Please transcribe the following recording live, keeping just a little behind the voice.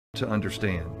to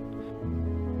understand.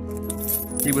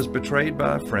 He was betrayed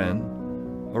by a friend,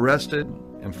 arrested,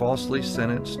 and falsely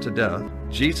sentenced to death.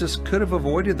 Jesus could have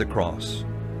avoided the cross,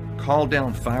 called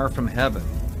down fire from heaven,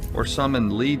 or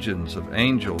summoned legions of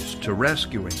angels to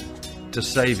rescue him, to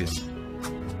save him.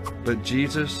 But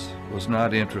Jesus was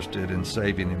not interested in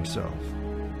saving himself.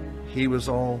 He was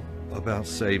all about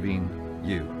saving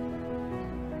you.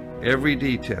 Every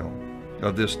detail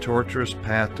of this torturous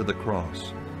path to the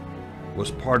cross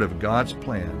was part of God's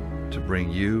plan to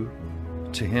bring you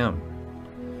to Him.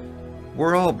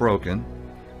 We're all broken.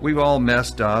 We've all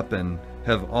messed up and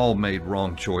have all made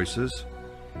wrong choices.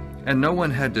 And no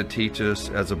one had to teach us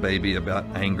as a baby about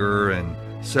anger and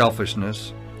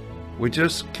selfishness. We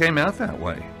just came out that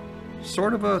way,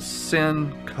 sort of a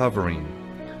sin covering.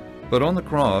 But on the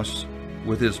cross,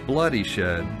 with His blood He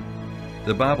shed,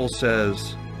 the Bible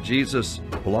says Jesus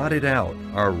blotted out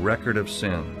our record of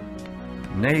sin,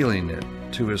 nailing it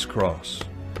to His cross.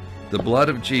 The blood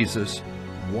of Jesus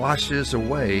washes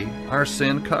away our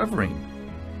sin covering.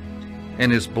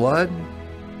 And His blood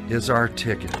is our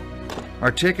ticket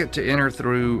to enter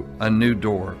through a new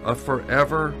door, a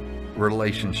forever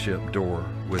relationship door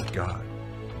with God.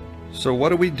 So what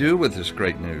do we do with this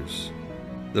great news?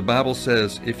 The Bible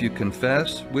says, if you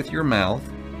confess with your mouth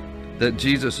that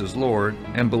Jesus is Lord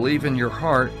and believe in your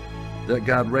heart that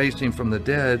God raised Him from the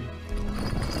dead,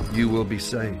 you will be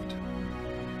saved.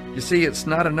 You see, it's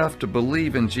not enough to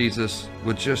believe in Jesus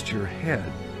with just your head.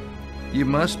 You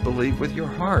must believe with your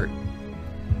heart.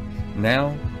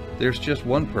 Now, there's just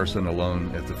one person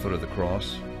alone at the foot of the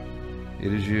cross.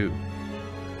 It is you.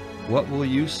 What will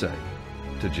you say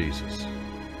to Jesus?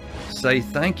 Say,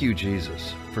 thank you,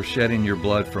 Jesus, for shedding your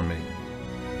blood for me.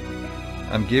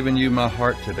 I'm giving you my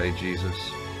heart today, Jesus.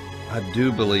 I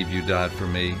do believe you died for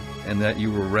me and that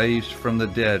you were raised from the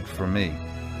dead for me.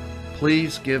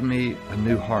 Please give me a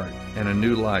new heart and a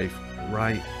new life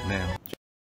right now.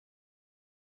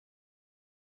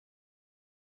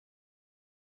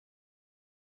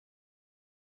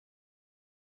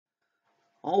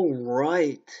 All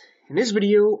right, in this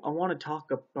video, I want to talk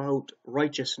about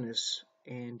righteousness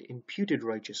and imputed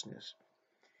righteousness.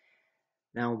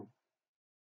 Now,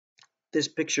 this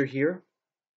picture here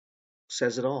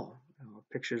says it all. A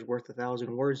picture's worth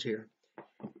 1,000 words here.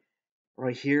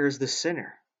 Right here is the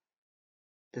sinner.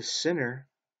 The sinner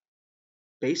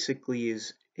basically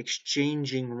is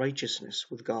exchanging righteousness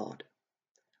with God.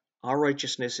 Our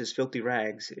righteousness is filthy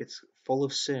rags. It's full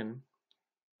of sin.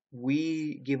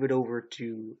 We give it over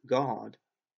to God,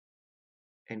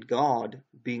 and God,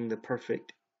 being the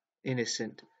perfect,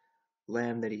 innocent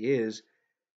Lamb that He is,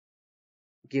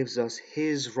 gives us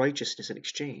His righteousness in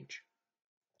exchange.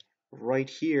 Right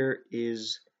here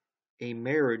is a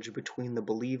marriage between the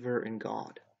believer and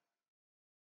God.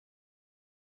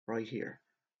 Right here,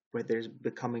 where there's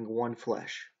becoming one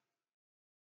flesh.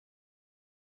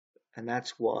 And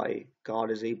that's why God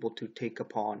is able to take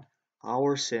upon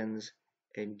our sins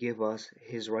and give us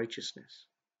His righteousness.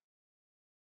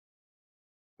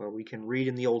 Where we can read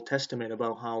in the Old Testament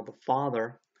about how the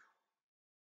father,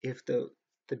 if the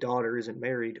daughter isn't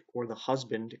married, or the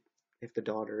husband, if the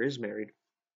daughter is married,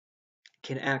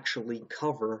 can actually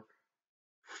cover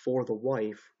for the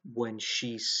wife when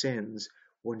she sins,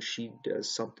 when she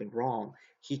does something wrong.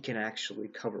 He can actually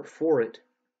cover for it,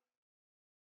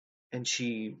 and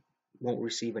she won't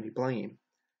receive any blame.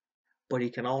 But he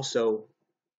can also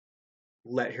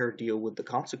let her deal with the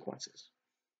consequences.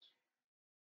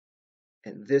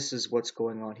 And this is what's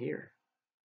going on here.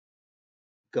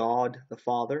 God, the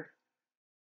Father,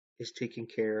 is taking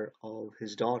care of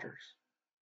His daughters.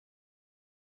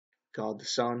 God, the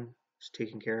Son, is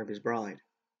taking care of His bride.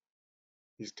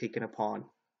 He's taken upon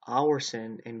our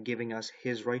sin and giving us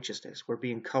His righteousness. We're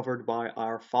being covered by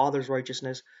our Father's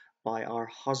righteousness, by our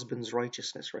husband's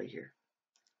righteousness right here.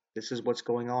 This is what's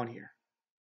going on here.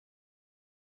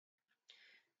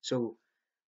 So,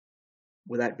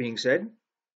 with that being said,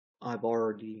 I've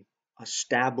already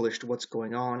established what's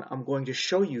going on. I'm going to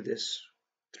show you this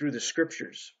through the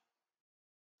scriptures.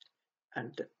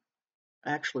 And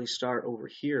actually start over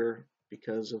here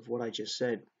because of what I just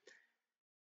said.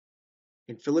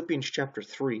 In Philippians chapter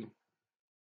 3,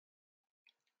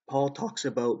 Paul talks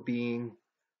about being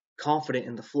confident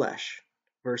in the flesh,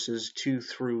 verses 2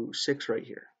 through 6 right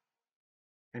here.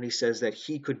 And he says that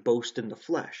he could boast in the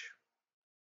flesh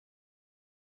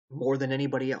more than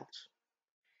anybody else.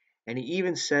 And he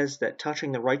even says that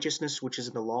touching the righteousness which is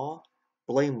in the law,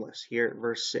 blameless, here at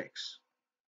verse 6.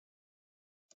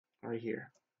 Right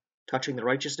here. Touching the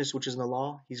righteousness which is in the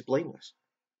law, he's blameless.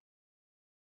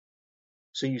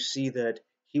 So you see that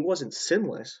he wasn't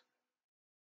sinless,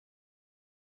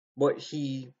 but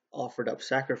he offered up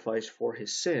sacrifice for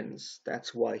his sins.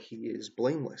 That's why he is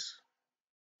blameless.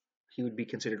 He would be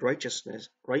considered righteous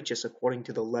according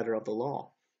to the letter of the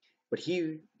law. But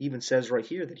he even says right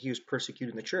here that he was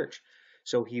persecuting the church.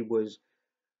 So he was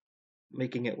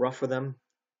making it rough for them,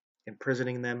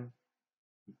 imprisoning them,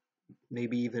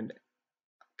 maybe even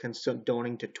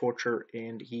condoning to torture,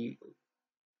 and he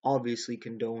obviously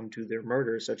condoned to their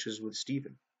murder, such as with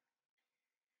Stephen.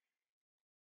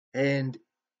 And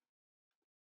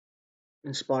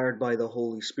inspired by the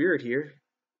Holy Spirit here,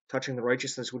 touching the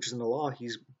righteousness which is in the law,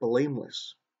 he's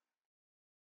blameless.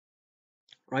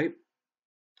 Right?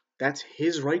 That's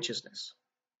his righteousness.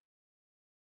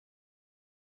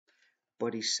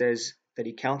 But he says that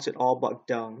he counts it all but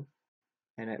dung.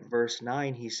 And at verse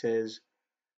 9 he says,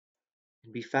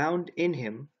 and be found in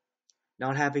him,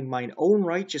 not having mine own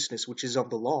righteousness which is of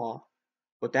the law,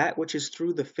 but that which is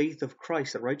through the faith of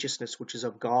Christ, the righteousness which is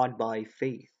of God by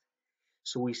faith.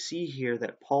 So we see here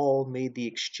that Paul made the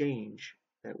exchange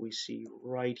that we see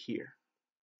right here.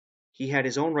 He had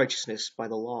his own righteousness by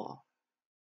the law,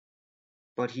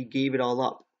 but he gave it all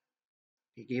up.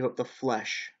 He gave up the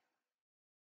flesh,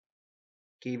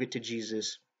 gave it to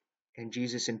Jesus, and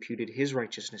Jesus imputed his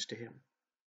righteousness to him.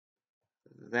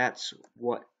 That's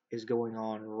what is going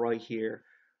on right here,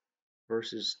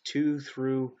 verses 2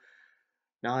 through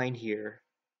 9 here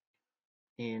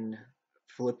in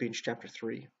Philippians chapter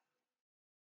 3.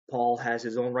 Paul has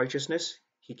his own righteousness.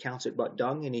 He counts it but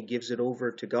dung, and he gives it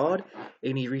over to God,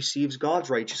 and he receives God's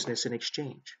righteousness in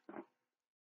exchange.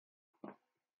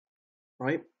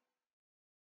 Right?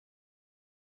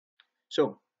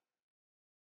 So,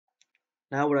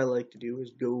 now what I like to do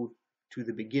is go to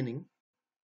the beginning.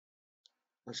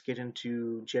 Let's get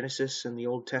into Genesis and the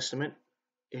Old Testament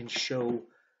and show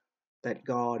that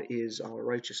God is our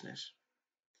righteousness.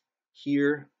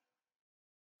 Here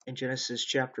in Genesis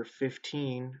chapter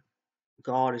 15,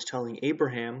 God is telling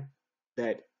Abraham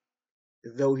that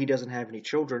though he doesn't have any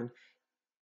children,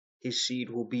 his seed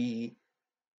will be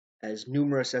as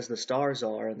numerous as the stars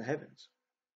are in the heavens.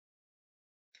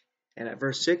 And at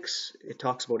verse 6, it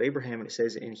talks about Abraham, and it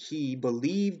says, and he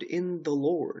believed in the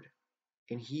Lord,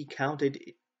 and he counted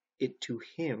it to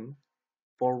him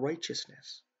for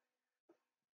righteousness.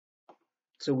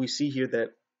 So we see here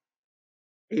that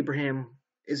Abraham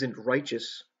isn't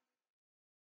righteous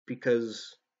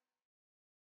because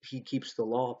he keeps the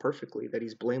law perfectly, that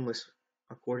he's blameless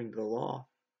according to the law,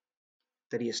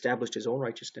 that he established his own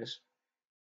righteousness.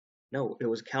 No, it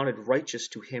was counted righteous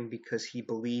to him because he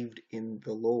believed in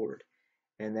the Lord.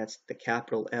 And that's the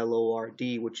capital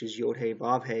L-O-R-D, which is Yod-He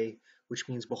Vav-He, which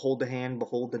means behold the hand,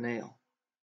 behold the nail.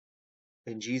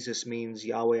 And Jesus means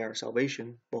Yahweh our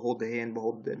salvation, behold the hand,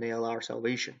 behold the nail our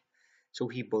salvation. So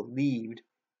he believed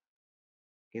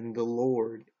in the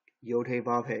Lord, Yod-He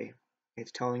Vav-He.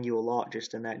 It's telling you a lot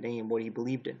just in that name, what he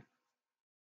believed in.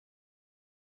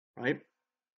 Right?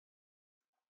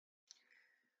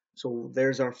 So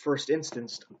there's our first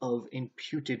instance of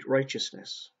imputed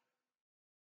righteousness.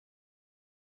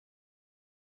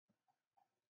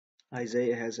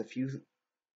 Isaiah has a few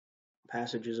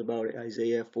passages about it.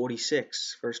 Isaiah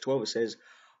 46, verse 12, it says,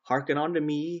 hearken unto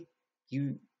me,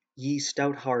 you ye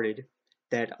stout-hearted,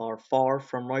 that are far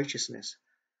from righteousness.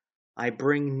 I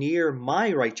bring near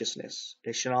my righteousness,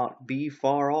 it shall not be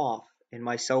far off, and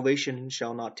my salvation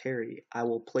shall not tarry. I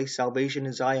will place salvation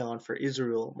in Zion for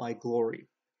Israel, my glory.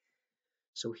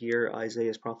 So here Isaiah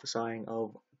is prophesying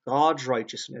of God's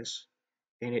righteousness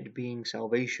and it being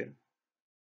salvation.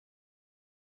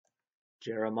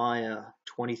 Jeremiah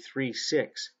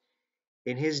 23:6.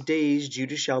 In his days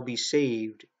Judah shall be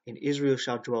saved, and Israel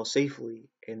shall dwell safely,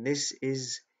 and this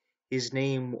is his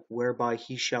name whereby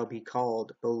he shall be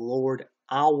called, the Lord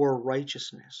our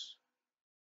righteousness.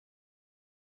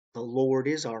 The Lord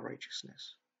is our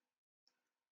righteousness.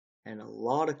 And a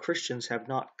lot of Christians have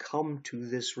not come to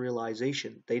this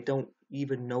realization. They don't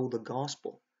even know the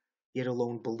gospel, yet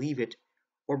alone believe it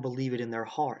or believe it in their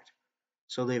heart.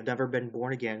 So they've never been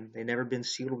born again. They've never been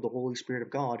sealed with the Holy Spirit of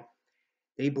God.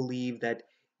 They believe that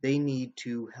they need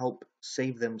to help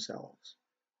save themselves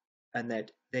and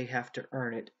that they have to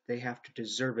earn it. They have to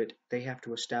deserve it. They have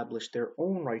to establish their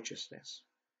own righteousness.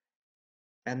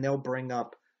 And they'll bring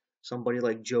up somebody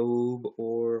like Job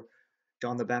or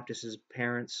John the Baptist's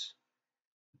parents,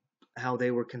 how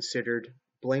they were considered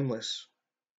blameless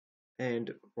and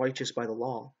righteous by the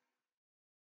law.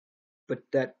 But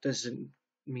that doesn't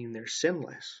mean they're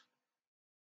sinless.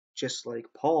 Just like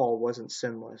Paul wasn't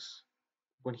sinless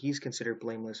when he's considered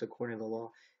blameless according to the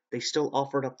law, they still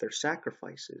offered up their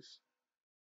sacrifices,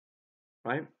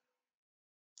 right?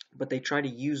 But they try to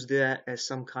use that as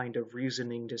some kind of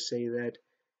reasoning to say that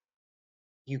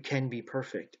you can be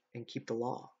perfect and keep the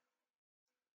law.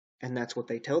 And that's what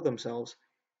they tell themselves,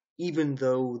 even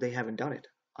though they haven't done it.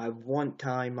 One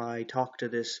time I talked to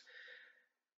this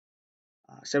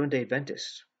Seventh-day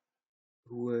Adventist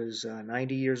who was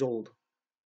 90 years old,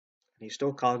 and he's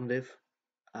still cognitive.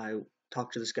 I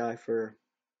talked to this guy for a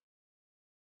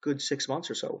good 6 months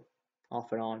or so,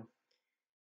 off and on,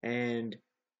 and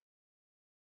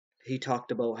he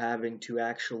talked about having to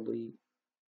actually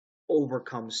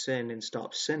overcome sin and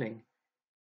stop sinning.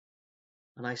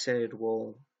 And I said,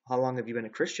 well, how long have you been a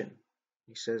Christian?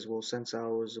 He says, well, since I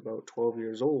was about 12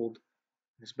 years old.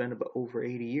 It's been about over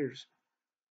 80 years.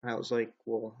 And I was like,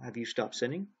 well, have you stopped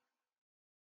sinning?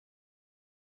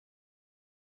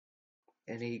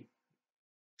 And he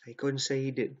couldn't say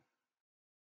he did.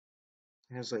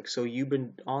 And I was like, so you've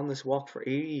been on this walk for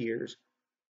 80 years,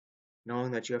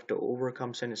 knowing that you have to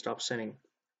overcome sin and stop sinning,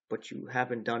 but you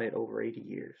haven't done it over 80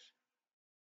 years.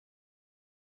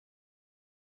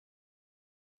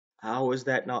 How is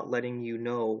that not letting you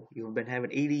know you've been having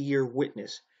 80-year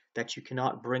witness that you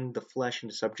cannot bring the flesh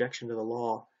into subjection to the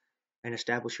law and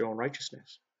establish your own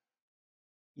righteousness?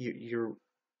 Your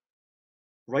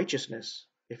righteousness,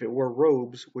 if it were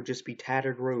robes, would just be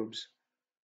tattered robes,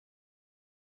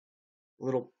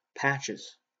 little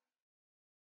patches.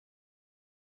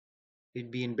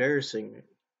 It'd be embarrassing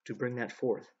to bring that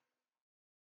forth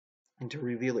and to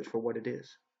reveal it for what it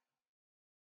is.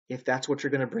 If that's what you're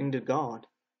going to bring to God,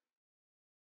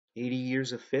 80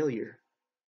 years of failure,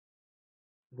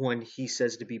 when He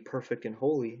says to be perfect and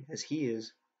holy as He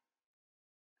is,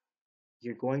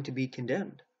 you're going to be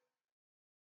condemned.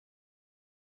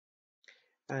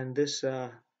 And this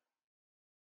man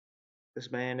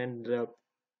ended up,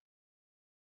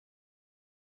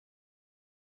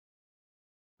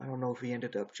 I don't know if he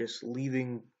ended up just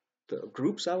leaving the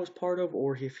groups I was part of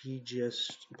or if he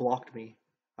just blocked me,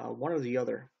 one or the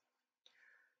other.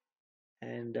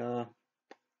 And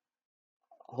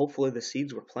hopefully the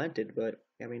seeds were planted, but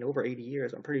I mean, over 80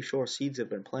 years, I'm pretty sure seeds have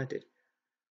been planted.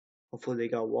 Hopefully they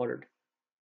got watered.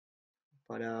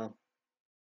 But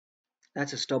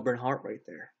that's a stubborn heart right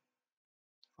there.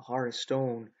 A heart of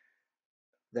stone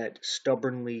that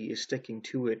stubbornly is sticking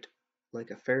to it like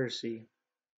a Pharisee.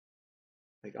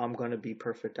 Like, I'm going to be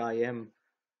perfect. I am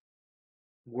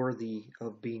worthy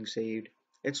of being saved.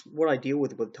 It's what I deal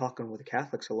with talking with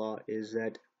Catholics a lot, is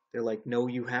that they're like, no,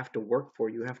 you have to work for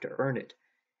it. You have to earn it.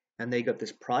 And they got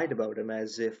this pride about them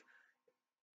as if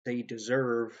they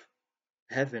deserve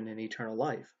heaven and eternal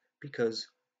life, because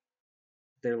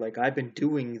they're like, I've been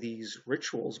doing these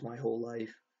rituals my whole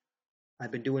life.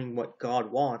 I've been doing what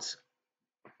God wants.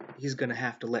 He's going to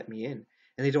have to let me in.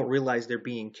 And they don't realize they're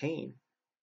being Cain.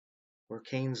 Where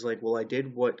Cain's like, well, I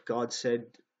did what God said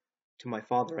to my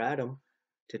father Adam,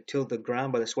 to till the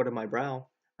ground by the sweat of my brow.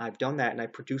 I've done that and I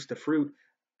produced the fruit.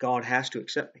 God has to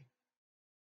accept me.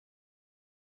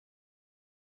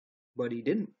 But He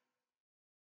didn't.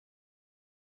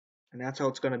 And that's how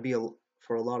it's going to be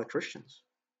for a lot of Christians.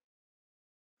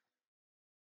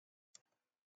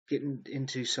 Getting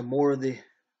into some more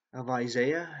of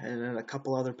Isaiah and then a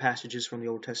couple other passages from the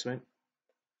Old Testament.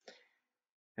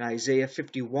 In Isaiah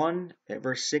 51 at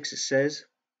verse 6 it says,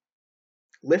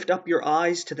 lift up your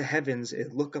eyes to the heavens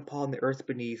and look upon the earth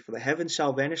beneath, for the heavens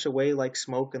shall vanish away like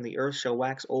smoke, and the earth shall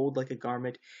wax old like a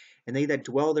garment, and they that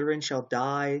dwell therein shall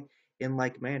die in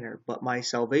like manner. But my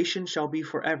salvation shall be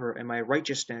forever, and my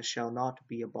righteousness shall not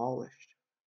be abolished.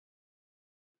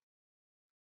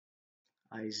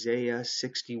 Isaiah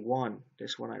 61,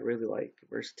 this one I really like,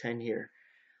 verse 10 here.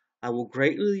 I will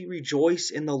greatly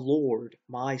rejoice in the Lord.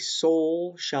 My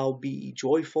soul shall be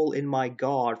joyful in my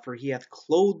God, for He hath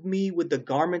clothed me with the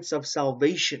garments of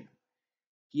salvation.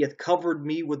 He hath covered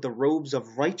me with the robes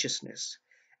of righteousness,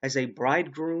 as a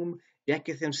bridegroom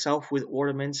decketh himself with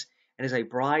ornaments, and as a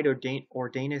bride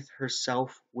ordaineth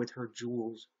herself with her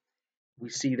jewels. We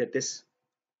see that this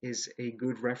is a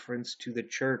good reference to the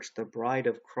church, the bride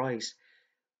of Christ,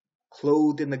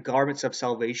 clothed in the garments of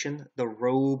salvation, the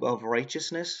robe of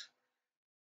righteousness.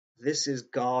 This is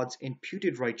God's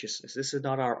imputed righteousness. This is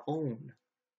not our own.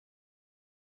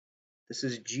 This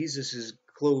is Jesus'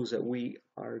 clothes that we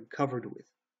are covered with,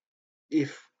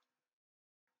 if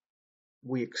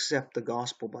we accept the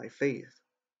gospel by faith.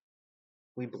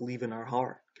 We believe in our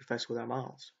heart, confess with our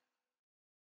mouths.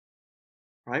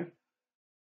 Right?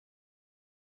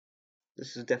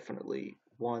 This is definitely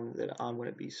one that I'm going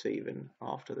to be saving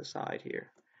off to the side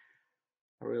here.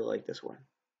 I really like this one.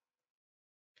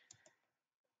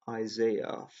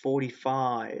 Isaiah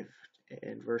 45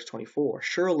 and verse 24.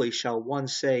 Surely shall one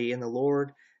say, in the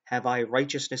Lord have I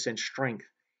righteousness and strength.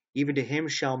 Even to Him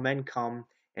shall men come,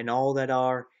 and all that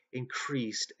are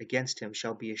increased against him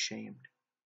shall be ashamed.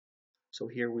 So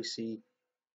here we see,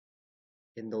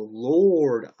 in the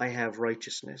Lord I have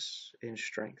righteousness and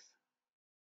strength.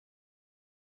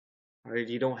 All right,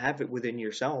 you don't have it within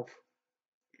yourself.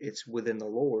 It's within the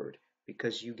Lord,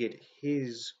 because you get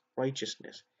his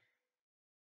righteousness.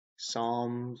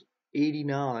 Psalm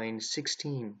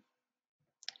 89:16.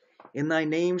 In thy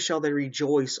name shall they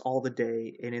rejoice all the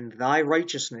day, and in thy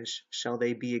righteousness shall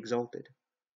they be exalted.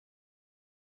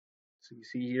 So you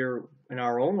see here, in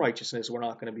our own righteousness, we're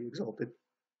not going to be exalted.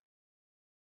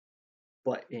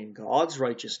 But in God's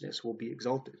righteousness, we'll be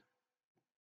exalted.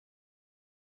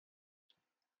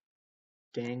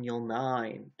 Daniel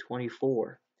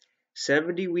 9:24.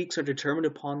 70 weeks are determined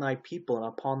upon thy people and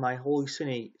upon thy holy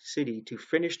city to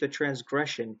finish the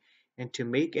transgression and to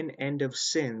make an end of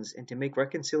sins and to make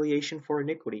reconciliation for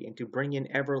iniquity and to bring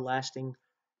in everlasting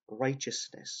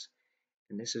righteousness.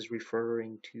 And this is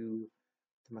referring to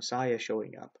the Messiah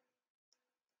showing up.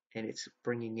 And it's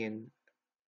bringing in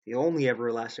the only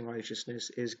everlasting righteousness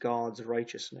is God's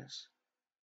righteousness.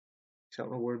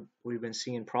 Something we've been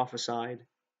seeing prophesied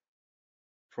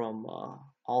from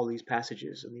all these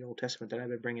passages in the Old Testament that I've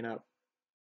been bringing up.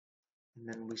 And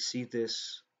then we see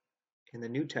this in the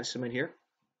New Testament here.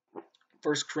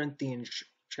 1 Corinthians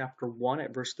chapter 1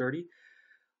 at verse 30.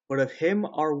 But of him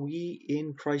are we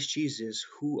in Christ Jesus,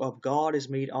 who of God is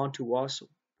made unto us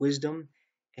wisdom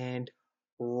and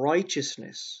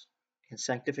righteousness and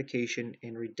sanctification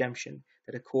and redemption,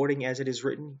 that according as it is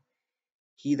written,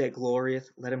 he that glorieth,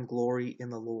 let him glory in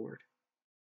the Lord.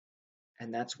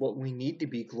 And that's what we need to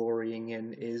be glorying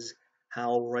in, is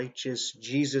how righteous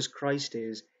Jesus Christ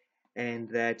is, and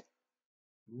that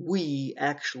we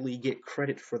actually get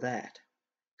credit for that,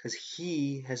 because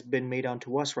he has been made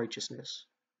unto us righteousness.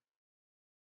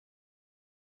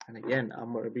 And again,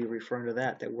 I'm going to be referring to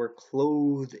that we're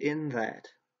clothed in that,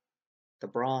 the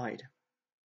bride.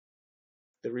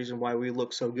 The reason why we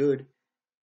look so good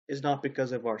is not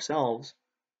because of ourselves,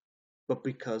 but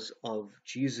because of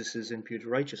Jesus' imputed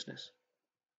righteousness.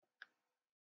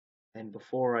 And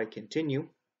before I continue,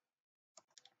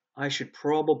 I should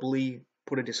probably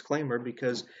put a disclaimer,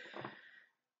 because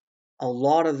a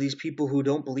lot of these people who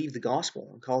don't believe the gospel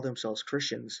and call themselves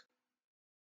Christians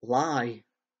lie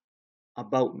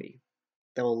about me.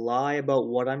 They'll lie about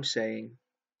what I'm saying,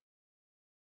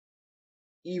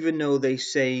 even though they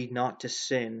say not to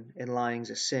sin and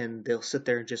lying's a sin. They'll sit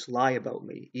there and just lie about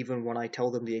me, even when I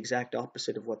tell them the exact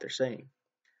opposite of what they're saying.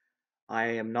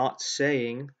 I am not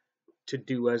saying to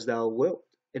do as thou wilt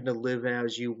and to live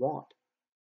as you want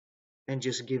and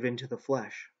just give in to the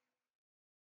flesh.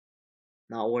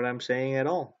 Not what I'm saying at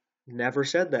all. Never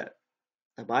said that.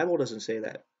 The Bible doesn't say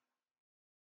that.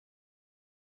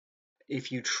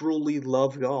 If you truly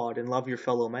love God and love your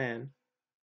fellow man,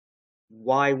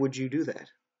 why would you do that?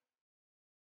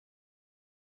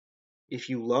 If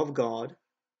you love God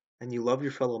and you love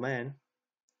your fellow man,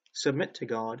 submit to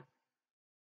God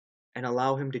and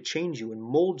allow him to change you and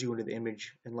mold you into the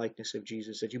image and likeness of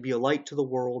Jesus, that you be a light to the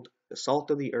world, the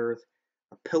salt of the earth,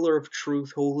 a pillar of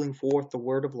truth holding forth the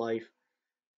word of life,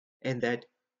 and that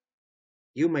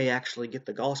you may actually get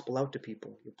the gospel out to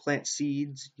people. You'll plant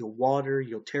seeds, you'll water,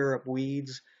 you'll tear up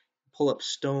weeds, pull up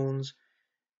stones.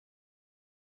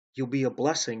 You'll be a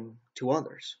blessing to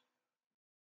others.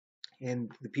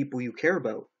 And the people you care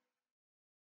about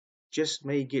just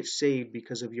may get saved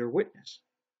because of your witness.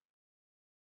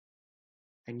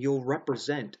 And you'll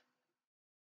represent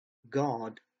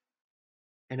God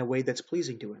in a way that's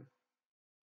pleasing to him.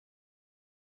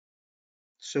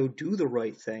 So do the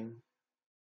right thing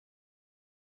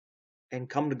and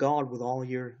come to God with all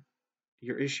your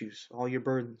issues, all your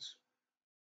burdens.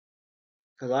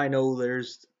 Because I know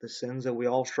there's the sins that we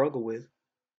all struggle with,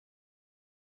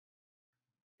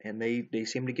 and they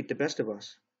seem to get the best of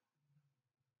us.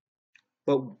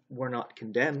 But we're not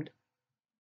condemned.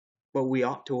 But we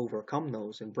ought to overcome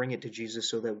those and bring it to Jesus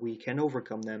so that we can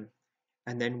overcome them,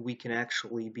 and then we can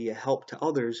actually be a help to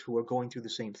others who are going through the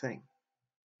same thing,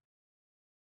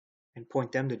 and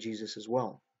point them to Jesus as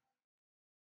well.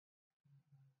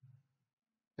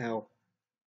 Now,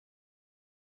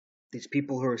 these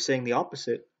people who are saying the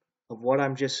opposite of what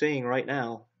I'm just saying right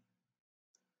now,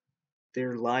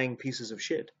 they're lying pieces of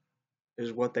shit,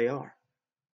 is what they are.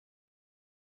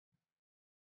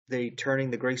 They're turning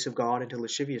the grace of God into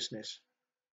lasciviousness.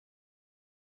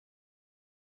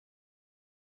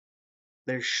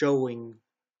 They're showing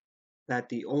that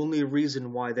the only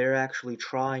reason why they're actually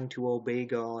trying to obey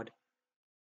God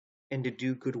and to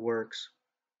do good works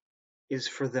is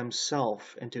for themselves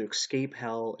and to escape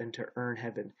hell and to earn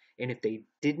heaven. And if they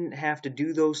didn't have to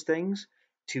do those things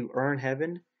to earn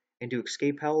heaven and to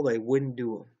escape hell, they wouldn't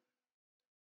do them.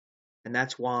 And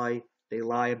that's why they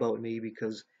lie about me,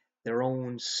 because their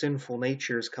own sinful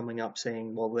nature is coming up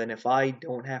saying, well, then if I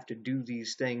don't have to do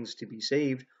these things to be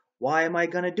saved, why am I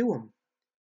going to do them?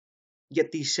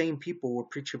 Yet these same people will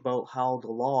preach about how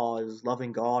the law is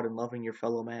loving God and loving your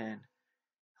fellow man.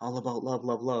 All about love,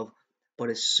 love, love. But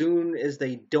as soon as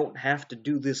they don't have to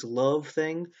do this love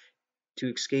thing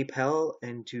to escape hell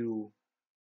and to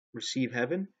receive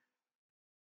heaven,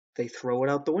 they throw it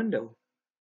out the window.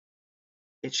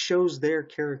 It shows their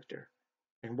character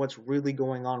and what's really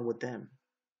going on with them.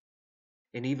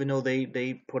 And even though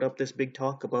they put up this big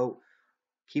talk about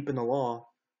keeping the law,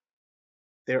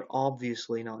 they're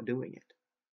obviously not doing it.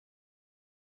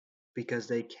 Because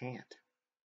they can't.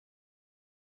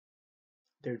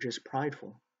 They're just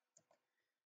prideful.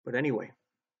 But anyway,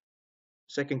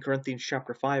 2 Corinthians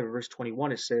chapter 5, verse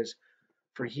 21, it says,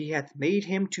 "For he hath made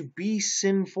him to be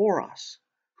sin for us,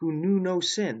 who knew no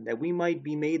sin, that we might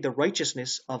be made the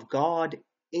righteousness of God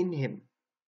in him."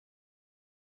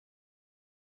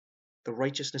 The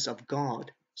righteousness of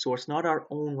God. So it's not our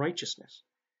own righteousness.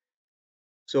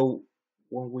 So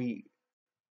when we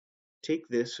take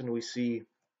this and we see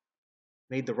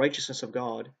made the righteousness of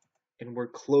God, and we're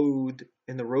clothed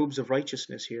in the robes of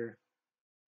righteousness here,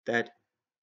 that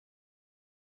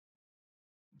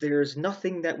there's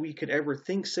nothing that we could ever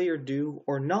think, say, or do,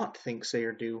 or not think, say,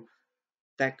 or do,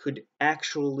 that could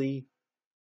actually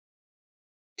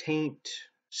taint,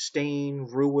 stain,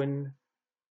 ruin,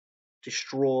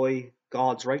 destroy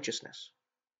God's righteousness.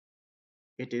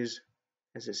 It is,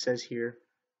 as it says here,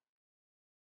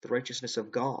 the righteousness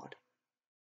of God.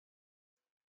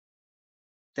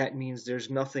 That means there's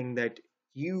nothing that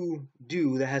you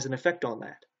do that has an effect on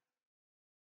that.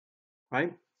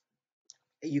 Right?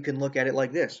 You can look at it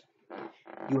like this.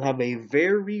 You have a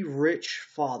very rich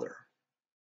father.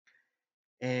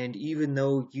 And even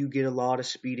though you get a lot of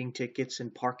speeding tickets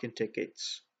and parking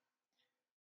tickets,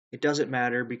 it doesn't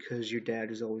matter because your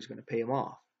dad is always going to pay them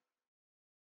off.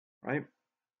 Right?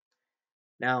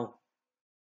 Now,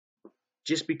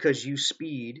 just because you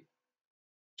speed,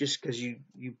 just because you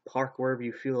park wherever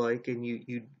you feel like, and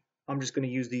I'm just going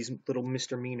to use these little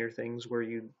misdemeanor things where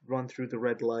you run through the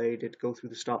red light and go through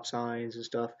the stop signs and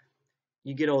stuff.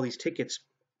 You get all these tickets,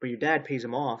 but your dad pays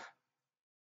them off.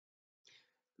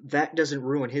 That doesn't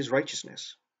ruin his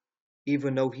righteousness,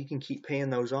 even though he can keep paying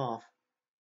those off.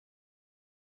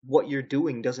 What you're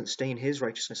doing doesn't stain his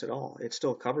righteousness at all. It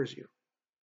still covers you,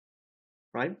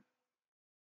 right?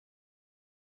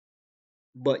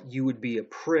 But you would be a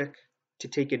prick to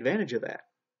take advantage of that.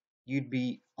 You'd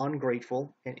be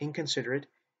ungrateful and inconsiderate,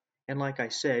 and like I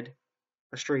said,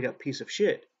 a straight up piece of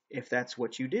shit if that's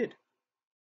what you did.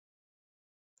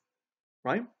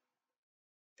 Right?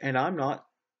 And I'm not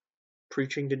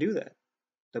preaching to do that.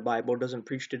 The Bible doesn't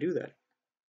preach to do that.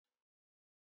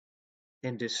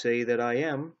 And to say that I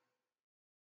am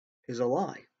is a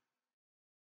lie.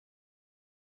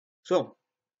 So,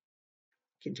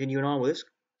 continuing on with this,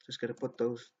 just got to put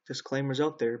those disclaimers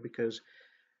out there because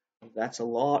that's a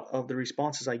lot of the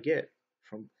responses I get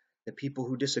from the people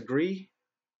who disagree.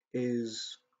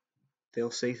 Is they'll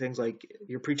say things like,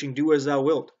 "You're preaching do as thou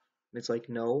wilt." And it's like,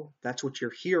 no, that's what you're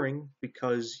hearing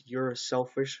because you're a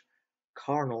selfish,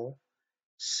 carnal,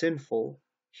 sinful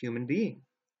human being,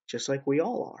 just like we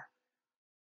all are.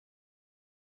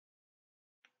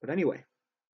 But anyway,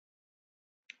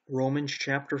 Romans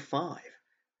chapter 5,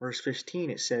 verse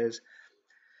 15, it says,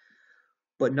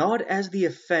 "But not as the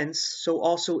offense, so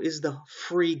also is the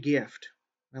free gift."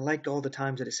 I liked all the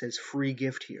times that it says free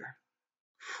gift here.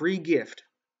 Free gift.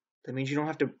 That means you don't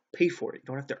have to pay for it. You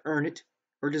don't have to earn it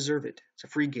or deserve it. It's a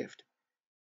free gift.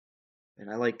 And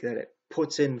I like that it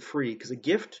puts in free, because a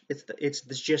gift, it's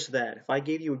just that. If I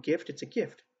gave you a gift, it's a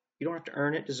gift. You don't have to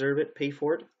earn it, deserve it, pay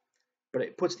for it. But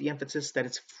it puts the emphasis that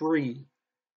it's free.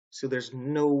 So there's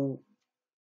no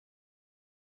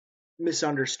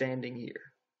misunderstanding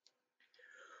here.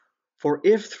 "For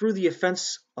if through the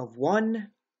offense of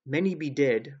one many be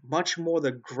dead, much more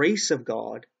the grace of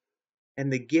God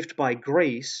and the gift by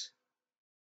grace,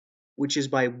 which is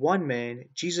by one man,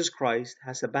 Jesus Christ,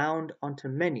 has abounded unto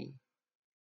many."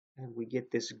 And we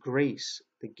get this grace,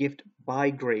 the gift by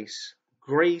grace.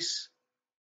 Grace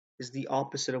is the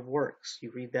opposite of works.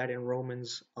 You read that in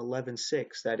Romans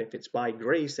 11:6, that if it's by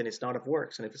grace, then it's not of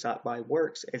works. And if it's not by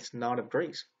works, it's not of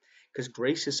grace. Because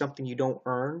grace is something you don't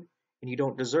earn and you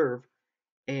don't deserve.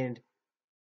 And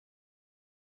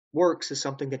works is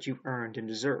something that you've earned and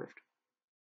deserved.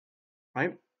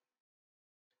 Right?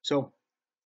 So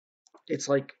it's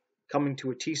like coming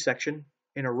to a T section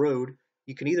in a road.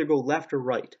 You can either go left or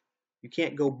right. You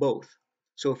can't go both.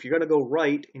 So if you're going to go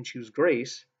right and choose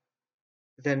grace,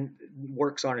 then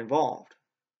works aren't involved,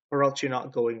 or else you're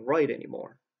not going right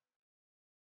anymore,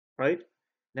 right?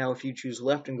 Now, if you choose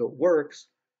left and go works,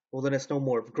 well, then it's no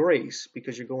more of grace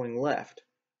because you're going left.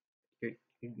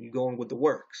 You're going with the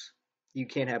works. You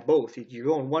can't have both. You're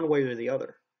going one way or the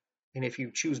other. And if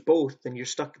you choose both, then you're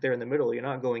stuck there in the middle. You're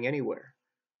not going anywhere.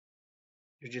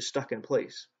 You're just stuck in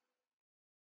place,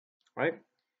 right?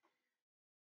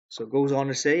 So it goes on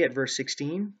to say at verse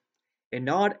 16, and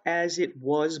not as it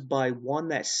was by one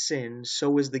that sinned,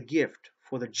 so is the gift.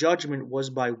 For the judgment was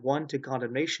by one to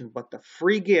condemnation, but the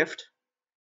free gift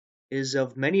is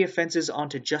of many offenses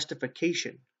unto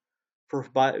justification. For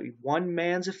by one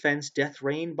man's offense death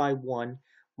reigned by one,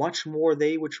 much more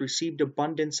they which received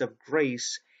abundance of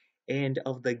grace and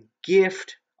of the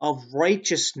gift of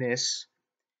righteousness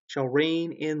shall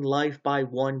reign in life by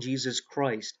one Jesus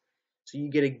Christ. So you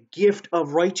get a gift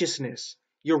of righteousness.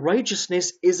 Your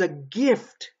righteousness is a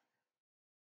gift.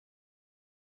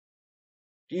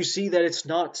 Do you see that it's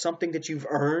not something that you've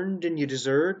earned and you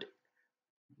deserved?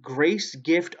 Grace,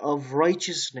 gift of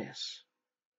righteousness.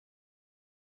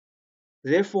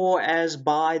 Therefore, as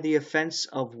by the offense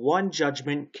of one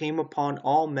judgment came upon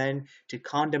all men to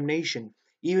condemnation,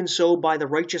 even so by the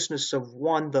righteousness of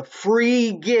one the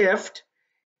free gift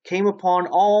came upon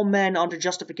all men unto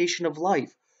justification of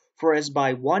life. For as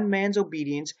by one man's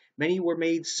obedience many were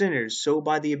made sinners, so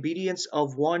by the obedience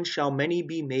of one shall many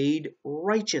be made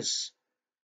righteous.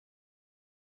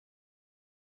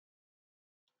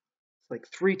 Like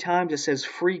 3 times it says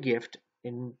free gift,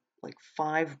 and like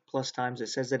 5+ times it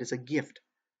says that it's a gift.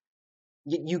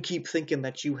 Yet you keep thinking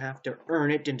that you have to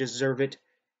earn it and deserve it,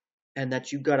 and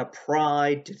that you got a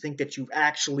pride to think that you've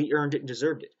actually earned it and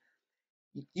deserved it.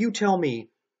 You tell me,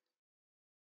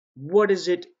 what is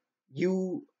it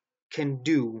you can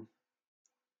do?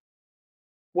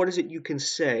 What is it you can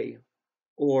say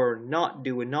or not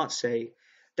do and not say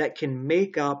that can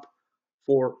make up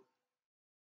for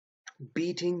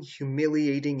beating,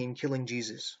 humiliating, and killing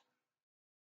Jesus?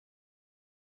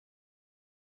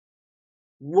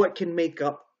 What can make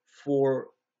up for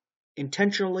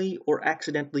intentionally or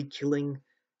accidentally killing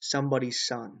somebody's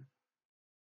son?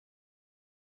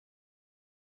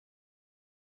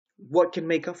 What can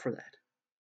make up for that?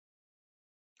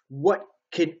 What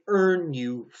can earn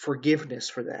you forgiveness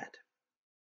for that?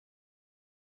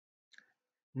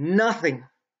 Nothing.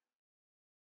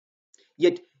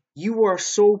 Yet you are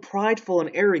so prideful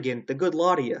and arrogant, the good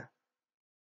lot of you,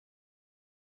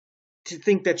 to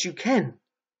think that you can.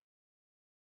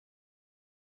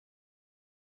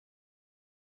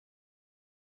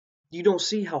 You don't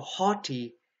see how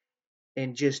haughty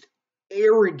and just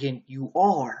arrogant you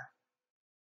are.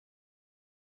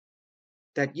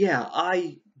 That, yeah,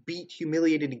 I beat,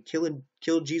 humiliated, and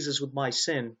killed Jesus with my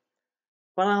sin,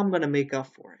 but I'm going to make up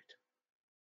for it.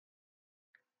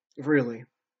 Really?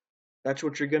 That's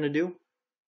what you're going to do?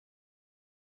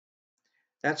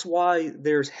 That's why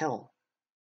there's hell,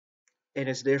 and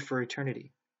it's there for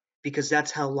eternity, because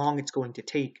that's how long it's going to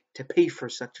take to pay for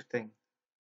such a thing.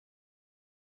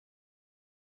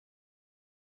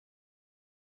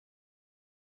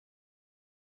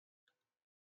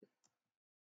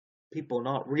 People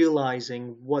not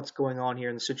realizing what's going on here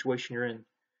in the situation you're in.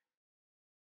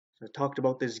 So I talked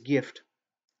about this gift.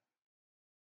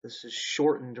 This is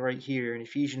shortened right here in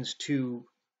Ephesians 2,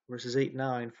 verses 8 and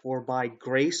 9. For by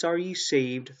grace are ye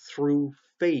saved through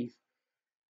faith,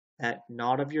 that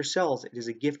not of yourselves, it is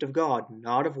a gift of God,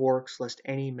 not of works, lest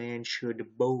any man should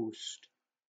boast.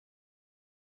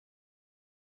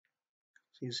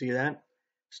 So you see that?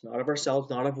 It's not of ourselves,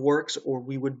 not of works, or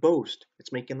we would boast.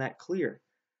 It's making that clear.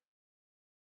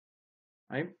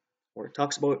 Right? Where it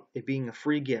talks about it being a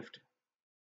free gift.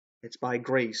 It's by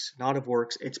grace, not of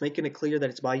works. It's making it clear that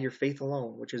it's by your faith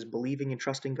alone, which is believing and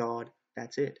trusting God.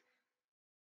 That's it.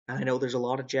 And I know there's a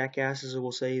lot of jackasses who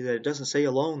will say that it doesn't say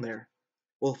alone there.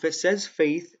 Well, if it says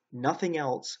faith, nothing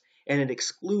else, and it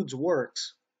excludes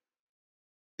works,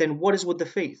 then what is with the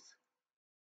faith?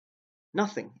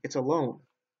 Nothing. It's alone,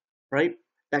 right?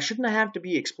 That shouldn't have to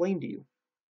be explained to you.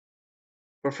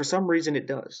 But for some reason it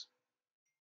does.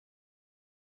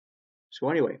 So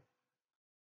anyway,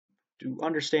 to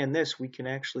understand this, we can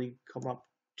actually come up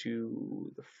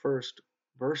to the first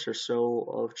verse or so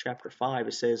of chapter 5.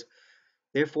 It says,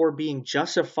 therefore being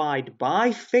justified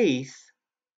by faith,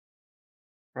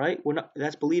 right?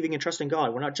 That's believing and trusting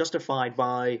God. We're not justified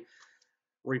by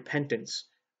repentance,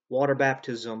 water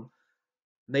baptism,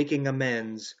 making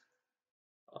amends,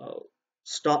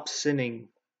 stop sinning,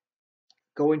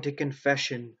 going to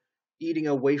confession, eating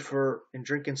a wafer and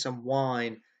drinking some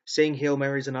wine, saying Hail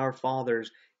Marys and Our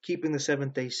Fathers, keeping the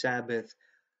 7th-day Sabbath,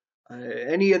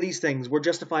 Any of these things, we're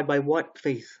justified by what?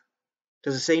 Faith.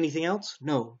 Does it say anything else?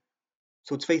 No.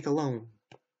 So it's faith alone.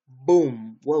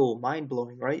 Boom. Whoa,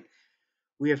 mind-blowing, right?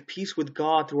 We have peace with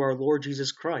God through our Lord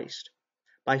Jesus Christ,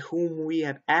 by whom we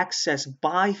have access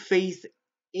by faith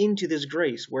into this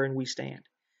grace wherein we stand.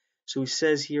 So he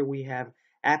says here we have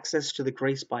access to the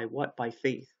grace by what? By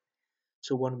faith.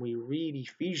 So when we read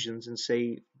Ephesians and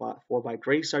say, for by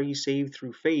grace are you saved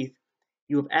through faith,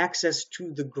 you have access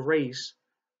to the grace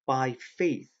by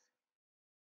faith.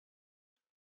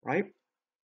 Right?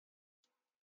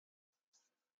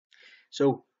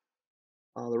 So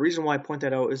the reason why I point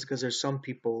that out is because there's some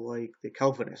people like the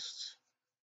Calvinists,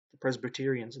 the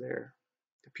Presbyterians there,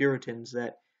 the Puritans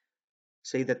that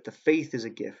say that the faith is a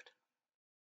gift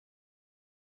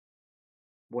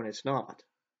when it's not.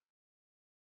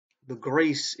 The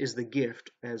grace is the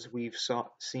gift, as we've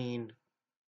seen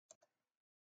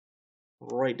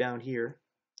right down here.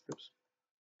 Oops.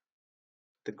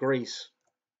 The grace,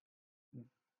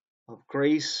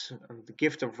 the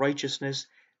gift of righteousness,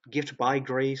 gift by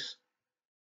grace.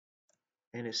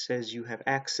 And it says you have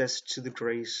access to the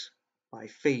grace by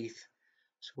faith.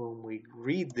 So when we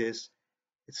read this,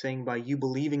 it's saying by you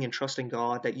believing and trusting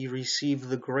God that you receive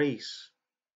the grace.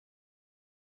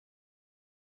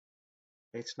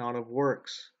 It's not of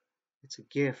works. It's a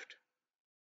gift.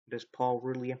 But as Paul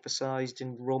really emphasized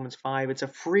in Romans 5, it's a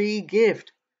free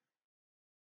gift.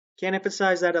 Can't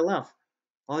emphasize that enough.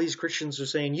 All these Christians are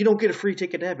saying, you don't get a free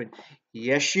ticket to heaven.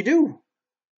 Yes, you do.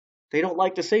 They don't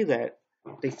like to say that.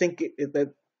 They think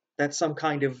that that's some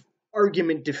kind of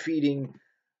argument-defeating,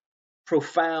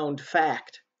 profound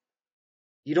fact.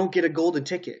 You don't get a golden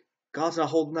ticket. God's not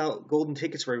holding out golden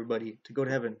tickets for everybody to go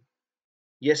to heaven.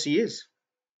 Yes, he is.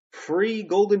 Free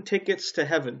golden tickets to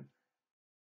heaven.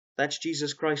 That's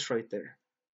Jesus Christ right there.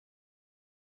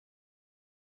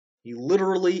 He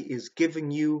literally is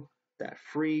giving you that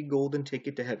free golden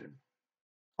ticket to heaven.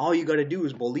 All you got to do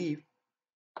is believe.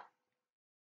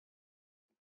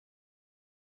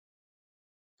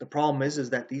 The problem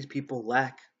is that these people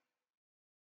lack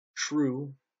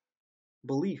true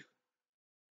belief.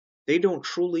 They don't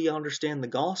truly understand the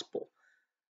gospel.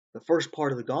 The first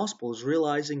part of the gospel is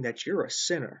realizing that you're a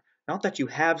sinner. Not that you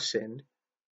have sinned,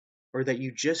 or that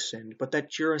you just sinned, but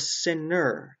that you're a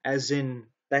sinner, as in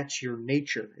that's your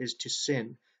nature, is to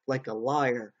sin, like a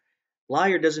liar.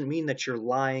 Liar doesn't mean that you're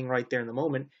lying right there in the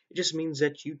moment. It just means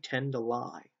that you tend to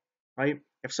lie, right?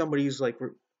 If somebody's like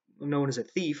known as a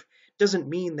thief, it doesn't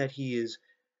mean that he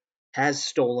has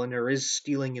stolen or is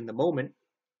stealing in the moment,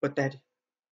 but that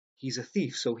he's a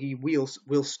thief, so he will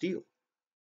steal,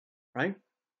 right?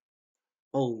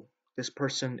 Oh, this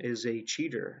person is a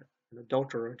cheater, an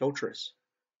adulterer, or adulteress.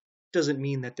 Doesn't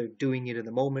mean that they're doing it in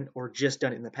the moment or just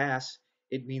done it in the past.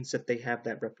 It means that they have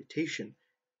that reputation,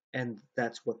 and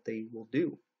that's what they will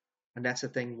do. And that's the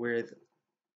thing with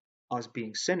us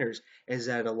being sinners, is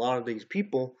that a lot of these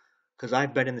people, because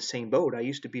I've been in the same boat, I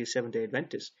used to be a Seventh-day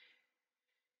Adventist,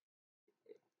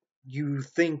 you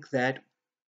think that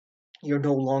you're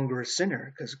no longer a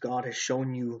sinner because God has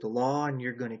shown you the law and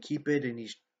you're going to keep it, and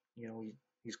he's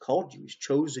called you, he's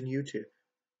chosen you to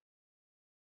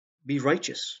be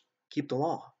righteous, keep the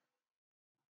law,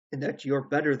 and that you're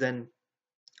better than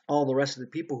all the rest of the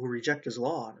people who reject his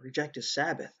law and reject his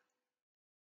Sabbath.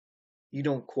 You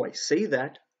don't quite say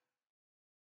that,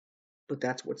 but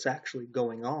that's what's actually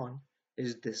going on,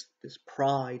 is this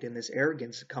pride and this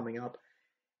arrogance coming up,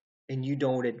 and you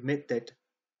don't admit that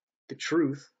the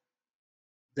truth,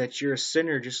 that you're a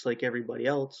sinner just like everybody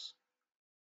else.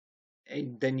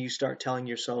 And then you start telling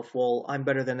yourself, well, I'm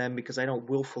better than them because I don't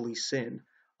willfully sin.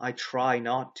 I try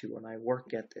not to, and I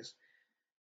work at this.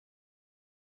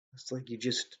 It's like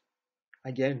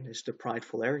again, it's the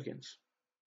prideful arrogance.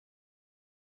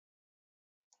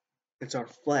 It's our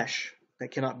flesh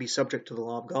that cannot be subject to the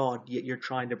law of God, yet you're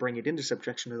trying to bring it into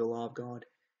subjection to the law of God.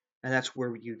 And that's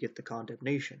where you get the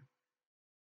condemnation.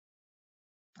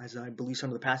 As I believe some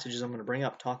of the passages I'm going to bring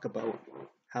up talk about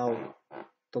how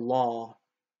the law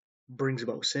brings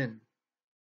about sin.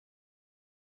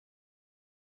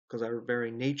 Because our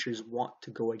very natures want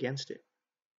to go against it.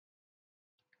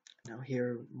 Now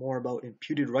hear more about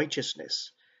imputed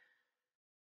righteousness.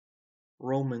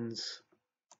 Romans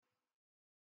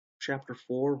chapter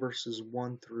 4 verses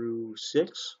 1 through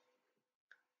 6.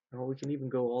 Or we can even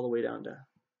go all the way down to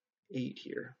 8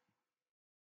 here.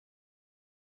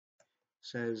 It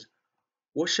says,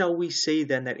 what shall we say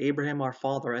then that Abraham our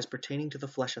father as pertaining to the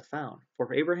flesh hath found?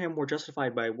 For if Abraham were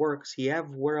justified by works, he have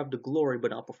whereof the glory,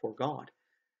 but not before God.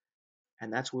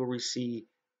 And that's where we see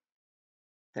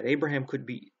that Abraham could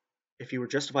be, if he were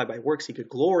justified by works, he could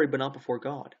glory, but not before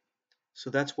God. So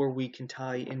that's where we can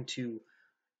tie into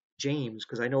James,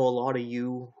 because I know a lot of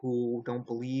you who don't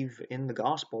believe in the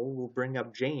gospel will bring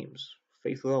up James.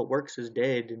 Faith without works is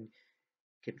dead, and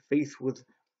can faith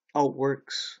without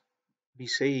works be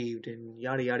saved, and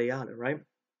yada yada yada, right?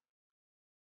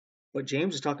 But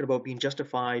James is talking about being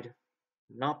justified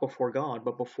not before God,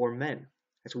 but before men.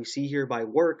 As we see here by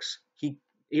works,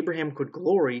 Abraham could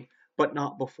glory, but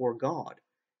not before God.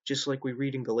 Just like we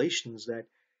read in Galatians that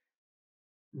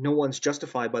no one's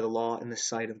justified by the law in the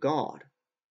sight of God.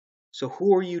 So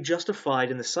who are you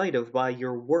justified in the sight of by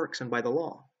your works and by the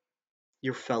law?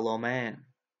 Your fellow man.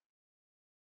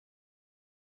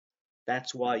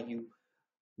 That's why you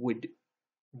would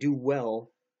do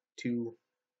well to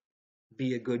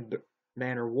be a good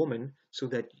man or woman, so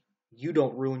that you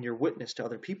don't ruin your witness to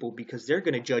other people, because they're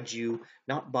going to judge you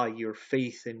not by your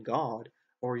faith in God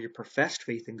or your professed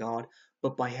faith in God,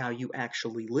 but by how you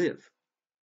actually live.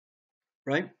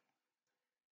 Right?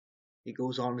 He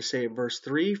goes on to say in verse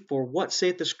 3, "For what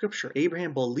saith the scripture?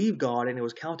 Abraham believed God, and it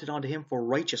was counted unto him for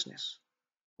righteousness."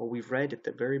 What we've read at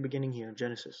the very beginning here of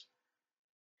Genesis.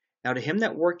 "Now to him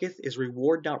that worketh is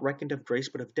reward not reckoned of grace,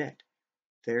 but of debt."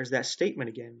 There's that statement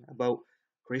again about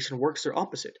grace and works are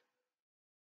opposite.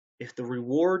 If the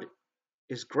reward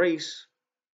is grace,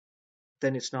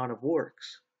 then it's not of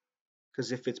works.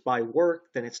 Because if it's by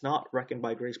work, then it's not reckoned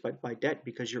by grace, but by debt,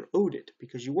 because you're owed it,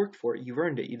 because you worked for it, you've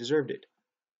earned it, you deserved it.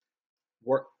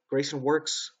 Grace and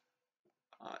works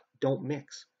don't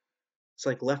mix. It's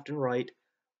like left and right,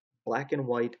 black and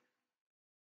white,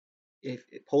 if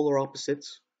polar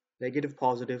opposites, negative,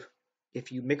 positive.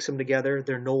 If you mix them together,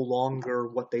 they're no longer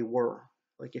what they were.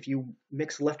 Like if you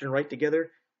mix left and right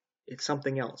together, it's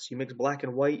something else. You mix black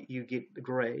and white, you get the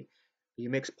gray. You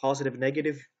mix positive and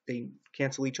negative, they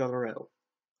cancel each other out.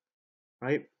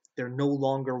 Right? They're no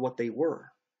longer what they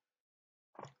were.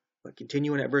 But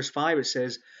continuing at verse 5, it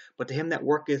says, "But to him that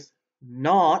worketh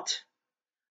not,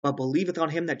 but believeth on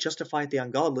him that justifieth the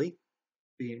ungodly,"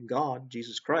 being God,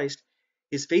 Jesus Christ,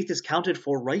 "his faith is counted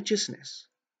for righteousness.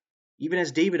 Even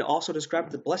as David also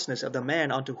described the blessedness of the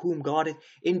man unto whom God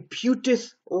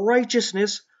imputeth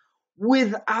righteousness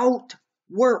without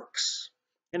works."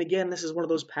 And again, this is one of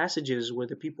those passages where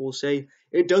the people will say,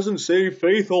 it doesn't say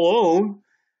faith alone.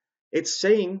 It's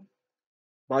saying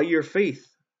by your faith,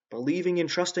 believing and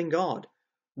trusting God,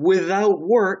 without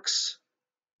works.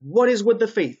 What is with the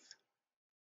faith?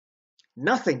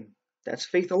 Nothing. That's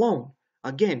faith alone.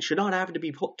 Again, should not have to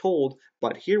be told,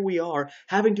 but here we are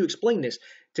having to explain this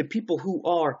to people who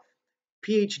are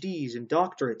PhDs and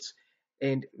doctorates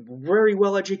and very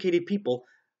well-educated people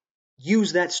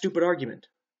use that stupid argument.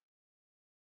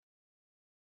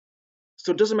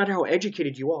 So it doesn't matter how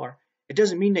educated you are. It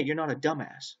doesn't mean that you're not a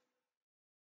dumbass.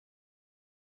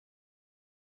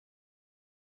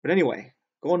 But anyway,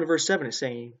 going to verse 7 is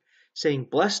saying,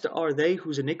 "Blessed are they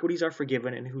whose iniquities are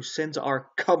forgiven and whose sins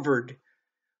are covered.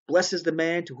 Blessed is the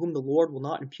man to whom the Lord will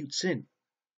not impute sin."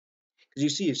 Because you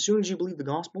see, as soon as you believe the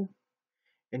gospel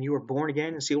and you are born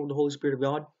again and sealed with the Holy Spirit of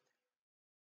God,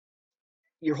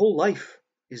 your whole life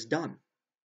is done.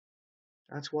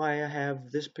 That's why I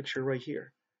have this picture right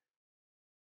here.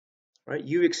 Right?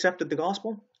 You accepted the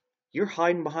gospel, you're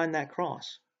hiding behind that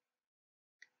cross.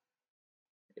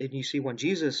 And you see, when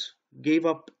Jesus gave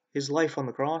up his life on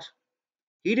the cross,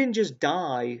 he didn't just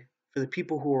die for the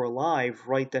people who were alive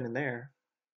right then and there.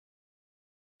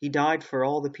 He died for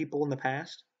all the people in the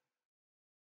past,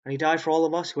 and he died for all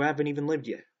of us who haven't even lived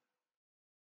yet.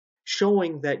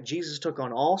 Showing that Jesus took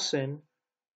on all sin,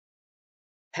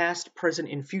 past, present,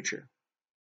 and future.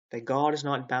 That God is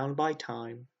not bound by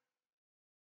time,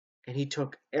 and he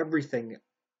took everything.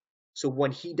 So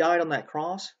when he died on that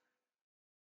cross,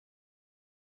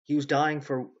 he was dying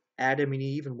for Adam and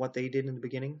Eve and what they did in the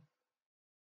beginning.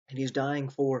 And he's dying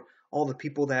for all the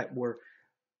people that were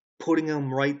putting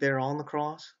him right there on the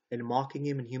cross and mocking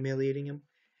him and humiliating him.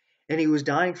 And he was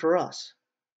dying for us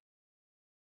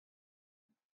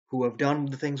who have done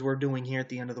the things we're doing here at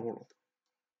the end of the world.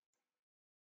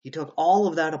 He took all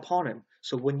of that upon him.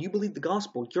 So when you believe the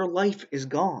gospel, your life is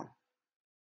gone.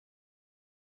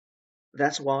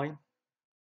 That's why,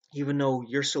 even though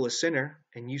you're still a sinner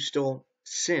and you still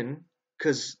sin,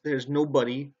 because there's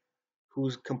nobody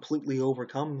who's completely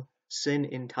overcome sin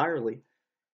entirely.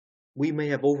 We may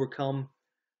have overcome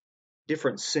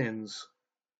different sins,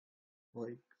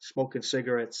 like smoking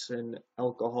cigarettes and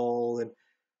alcohol and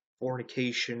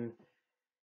fornication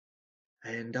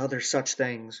and other such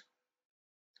things,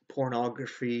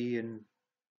 pornography and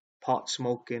pot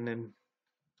smoking, and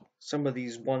some of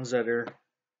these ones that are a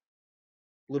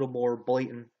little more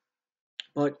blatant.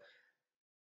 But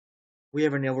we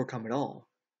haven't overcome it all.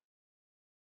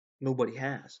 Nobody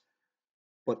has.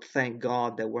 But thank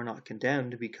God that we're not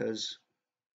condemned because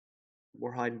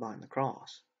we're hiding behind the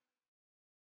cross.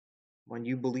 When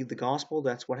you believe the gospel,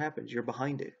 that's what happens. You're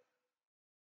behind it.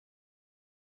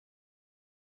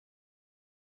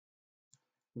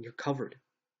 You're covered.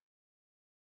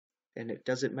 And it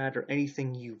doesn't matter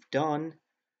anything you've done,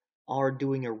 are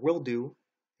doing, or will do,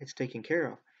 it's taken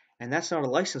care of. And that's not a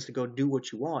license to go do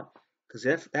what you want. Because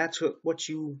if that's what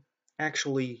you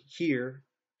actually hear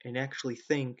and actually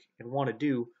think and want to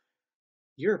do,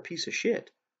 you're a piece of shit.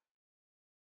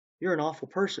 You're an awful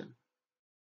person.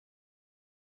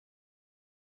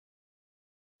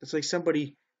 It's like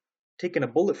somebody taking a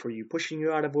bullet for you, pushing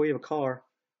you out of the way of a car,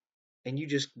 and you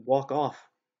just walk off.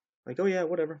 Like, oh yeah,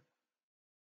 whatever.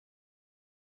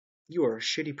 You are a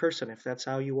shitty person if that's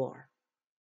how you are.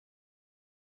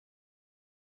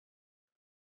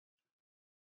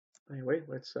 Anyway,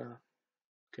 let's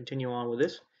continue on with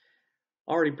this.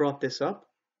 Already brought this up,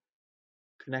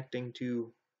 connecting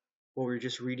to what we were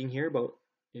just reading here about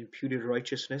imputed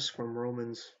righteousness from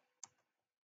Romans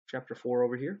chapter 4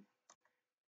 over here.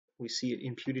 We see it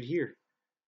imputed here,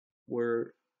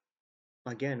 where,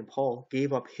 again, Paul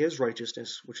gave up his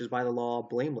righteousness, which is by the law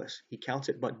blameless. He counts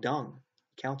it but dung.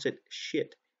 He counts it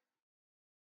shit,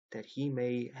 that he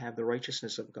may have the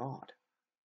righteousness of God.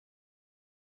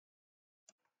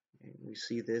 And we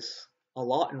see this a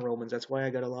lot in Romans. That's why I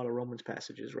got a lot of Romans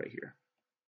passages right here.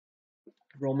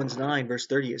 Romans 9, verse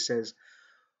 30, it says,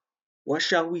 "What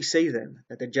shall we say then?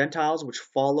 That the Gentiles which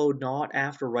followed not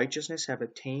after righteousness have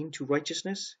attained to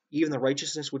righteousness, even the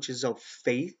righteousness which is of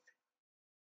faith,"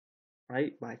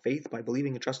 right? By faith, by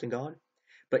believing and trusting God.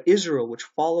 "But Israel, which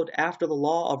followed after the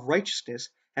law of righteousness,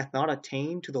 hath not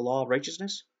attained to the law of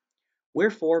righteousness.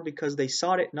 Wherefore, because they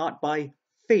sought it not by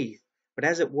faith, but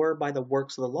as it were by the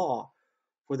works of the law,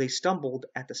 for they stumbled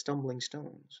at the stumbling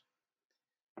stones."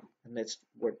 And that's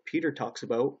what Peter talks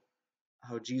about,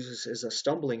 how Jesus is a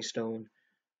stumbling stone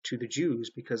to the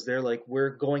Jews, because they're like, we're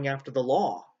going after the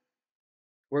law.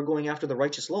 We're going after the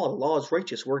righteous law. The law is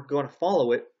righteous. We're going to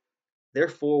follow it.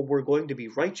 Therefore, we're going to be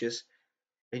righteous.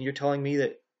 And you're telling me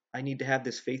that I need to have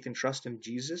this faith and trust in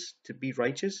Jesus to be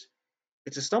righteous?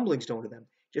 It's a stumbling stone to them,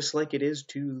 just like it is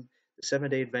to the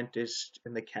Seventh-day Adventists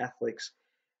and the Catholics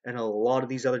and a lot of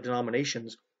these other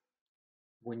denominations.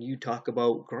 When you talk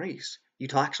about grace, you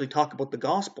actually talk about the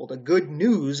gospel. The good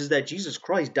news is that Jesus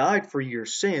Christ died for your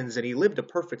sins and he lived a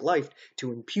perfect life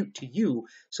to impute to you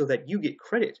so that you get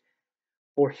credit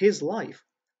for his life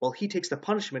while he takes the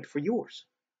punishment for yours.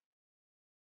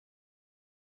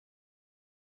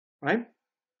 Right?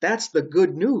 That's the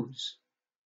good news.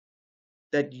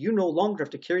 That you no longer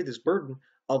have to carry this burden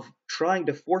of trying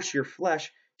to force your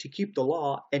flesh to keep the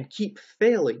law and keep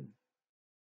failing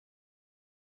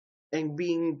and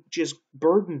being just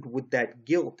burdened with that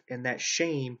guilt and that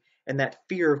shame and that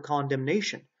fear of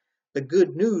condemnation. The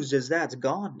good news is that's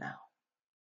gone now.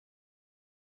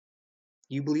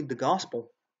 You believe the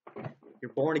gospel.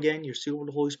 You're born again. You're sealed with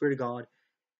the Holy Spirit of God.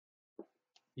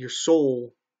 Your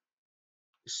soul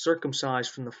is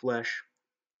circumcised from the flesh.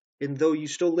 And though you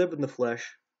still live in the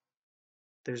flesh,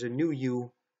 there's a new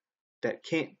you that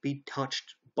can't be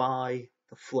touched by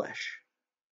the flesh.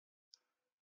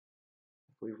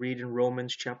 We read in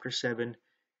Romans chapter 7,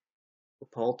 where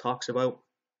Paul talks about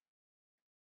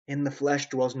in the flesh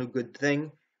dwells no good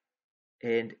thing.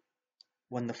 And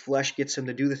when the flesh gets him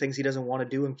to do the things he doesn't want to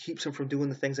do and keeps him from doing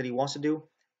the things that he wants to do,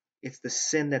 it's the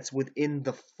sin that's within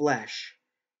the flesh.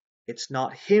 It's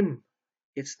not him,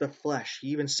 it's the flesh. He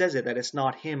even says it, that it's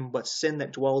not him, but sin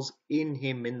that dwells in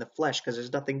him in the flesh, because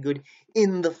there's nothing good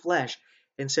in the flesh.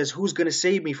 And says, who's going to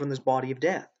save me from this body of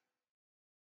death?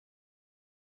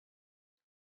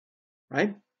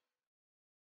 Right?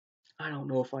 I don't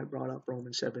know if I brought up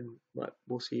Romans 7, but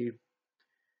we'll see.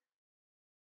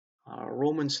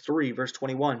 Romans 3, verse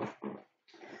 21.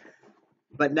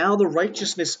 "But now the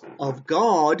righteousness of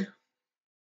God,"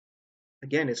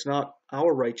 again, it's not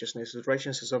our righteousness, it's the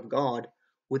righteousness of God,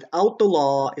 "without the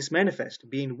law is manifest,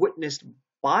 being witnessed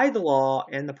by the law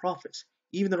and the prophets,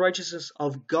 even the righteousness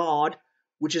of God,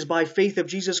 which is by faith of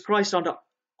Jesus Christ unto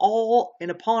all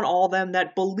and upon all them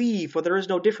that believe, for there is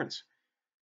no difference."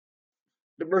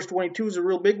 The verse 22 is a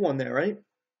real big one there, right?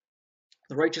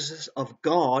 The righteousness of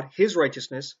God, his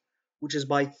righteousness, which is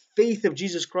by faith of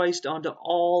Jesus Christ unto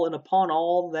all and upon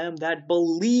all them that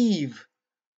believe.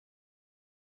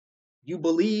 You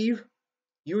believe,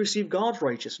 you receive God's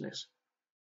righteousness.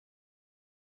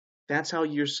 That's how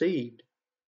you're saved.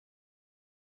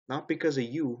 Not because of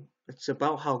you. It's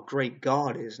about how great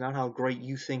God is, not how great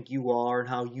you think you are and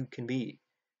how you can be.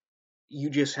 You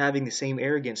just having the same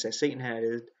arrogance that Satan had,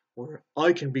 where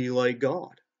I can be like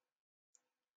God.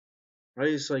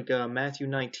 Right? It's like Matthew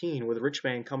 19 with a rich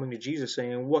man coming to Jesus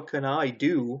saying, "What can I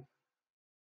do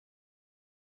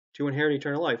to inherit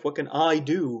eternal life? What can I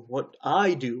do? What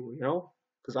I do,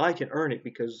 because I can earn it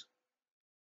because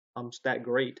I'm that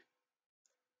great."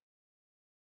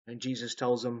 And Jesus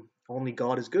tells him, only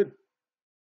God is good.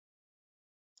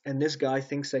 And this guy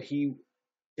thinks that he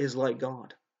is like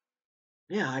God.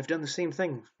 Yeah, I've done the same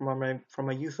thing from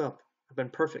my youth up. I've been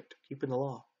perfect, keeping the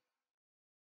law.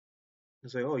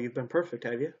 It's like, oh, you've been perfect,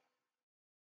 have you?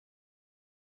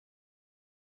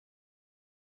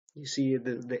 You see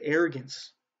the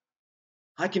arrogance.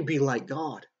 I can be like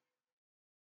God.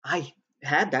 I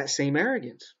had that same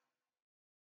arrogance.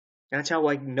 That's how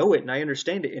I know it and I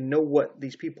understand it and know what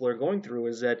these people are going through,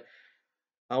 is that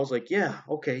I was like, yeah,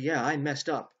 okay, yeah, I messed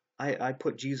up. I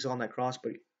put Jesus on that cross,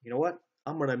 but you know what?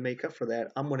 I'm going to make up for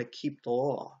that. I'm going to keep the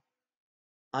law.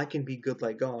 I can be good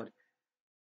like God.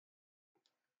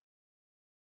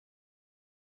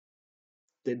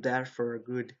 Did that for a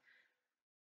good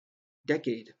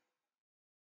decade,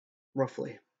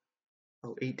 roughly.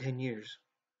 Oh, 8, 10 years.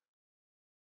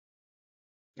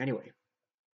 Anyway,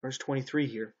 verse 23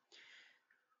 here.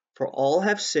 For all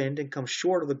have sinned and come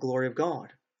short of the glory of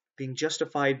God, being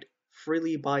justified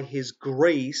freely by his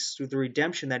grace through the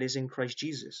redemption that is in Christ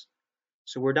Jesus.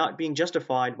 So we're not being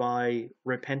justified by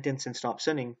repentance and stop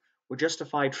sinning. We're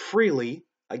justified freely,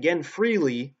 again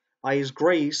freely, by his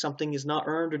grace. Something is not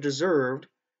earned or deserved,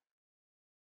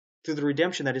 through the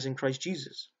redemption that is in Christ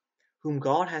Jesus, whom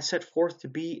God has set forth to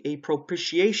be a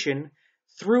propitiation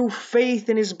through faith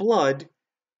in his blood,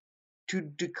 to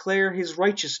declare his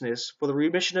righteousness for the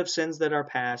remission of sins that are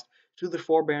past, through the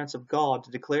forbearance of God,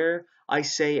 to declare, I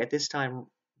say, at this time,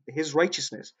 his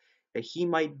righteousness, that he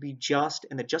might be just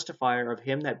and the justifier of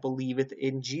him that believeth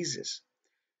in Jesus.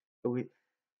 So we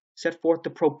set forth the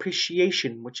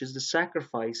propitiation, which is the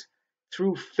sacrifice,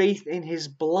 through faith in his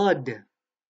blood,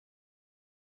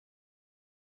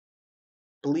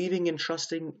 believing and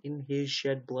trusting in his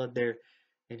shed blood there,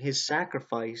 and his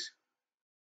sacrifice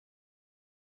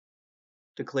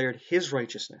declared his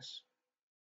righteousness,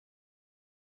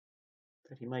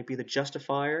 that he might be the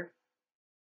justifier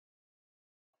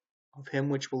of him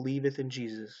which believeth in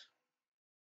Jesus.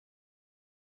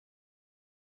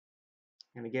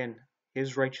 And again,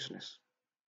 his righteousness,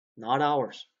 not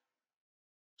ours.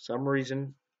 For some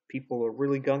reason, people are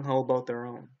really gung-ho about their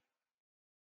own.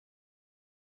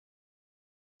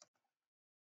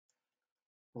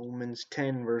 Romans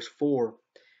 10 verse 4.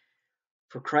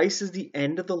 For Christ is the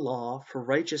end of the law for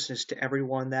righteousness to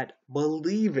everyone that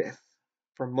believeth.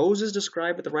 For Moses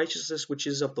describeth the righteousness which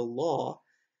is of the law,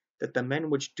 that the men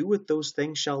which doeth those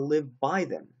things shall live by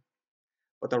them.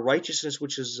 But the righteousness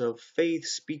which is of faith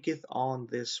speaketh on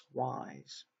this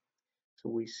wise. So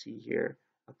we see here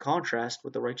a contrast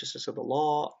with the righteousness of the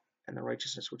law and the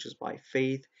righteousness which is by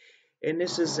faith. And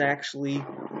this is actually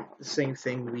the same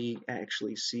thing we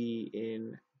actually see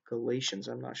in Galatians.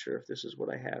 I'm not sure if this is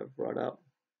what I have brought up.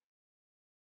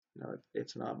 No,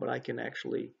 it's not, but I can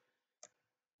actually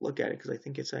look at it because I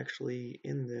think it's actually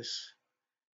in this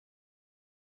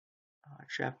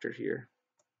chapter here.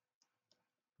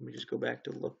 Let me just go back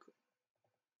to look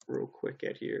real quick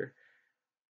at here.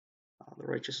 The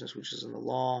righteousness which is in the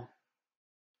law.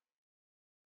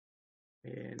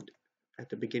 And at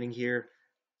the beginning here,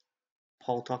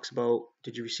 Paul talks about,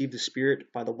 did you receive the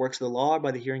Spirit by the works of the law or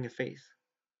by the hearing of faith?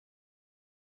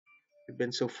 You've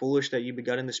been so foolish that you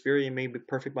begotten the Spirit, you may be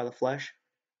perfect by the flesh.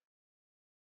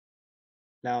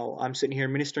 Now, I'm sitting here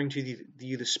ministering to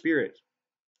you the Spirit,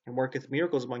 and worketh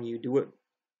miracles among you.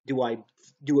 Do I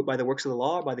do it by the works of the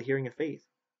law or by the hearing of faith?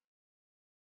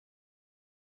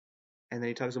 And then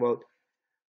he talks about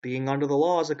being under the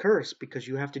law is a curse, because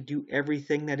you have to do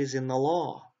everything that is in the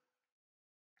law.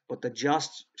 But the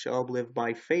just shall live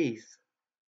by faith.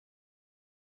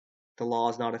 The law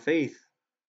is not of faith.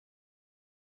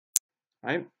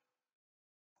 Right?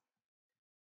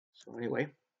 So anyway,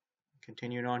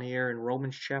 continuing on here in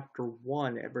Romans chapter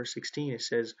 1 at verse 16, it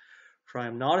says, For I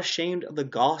am not ashamed of the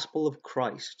gospel of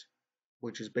Christ,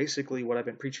 which is basically what I've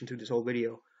been preaching through this whole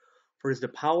video. For it is the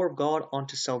power of God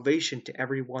unto salvation to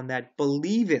everyone that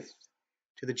believeth,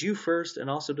 to the Jew first and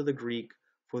also to the Greek.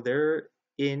 For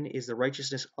therein is the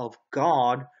righteousness of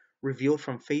God revealed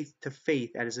from faith to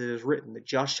faith, as it is written, the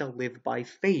just shall live by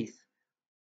faith.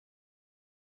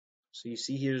 So you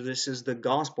see here, this is the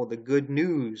gospel, the good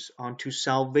news unto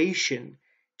salvation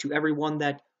to everyone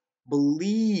that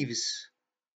believes,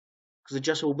 because the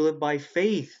just will live by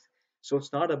faith. So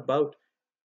it's not about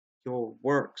your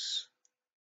works,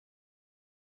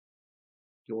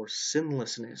 your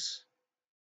sinlessness.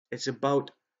 It's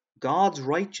about God's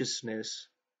righteousness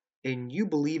in you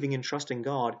believing and trusting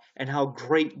God and how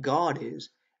great God is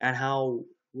and how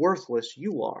worthless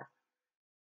you are.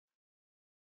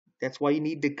 That's why you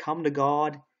need to come to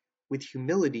God with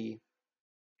humility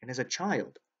and as a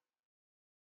child.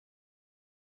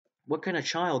 What can a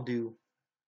child do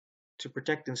to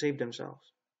protect and save themselves?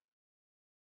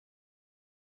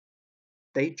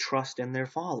 They trust in their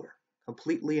Father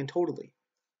completely and totally.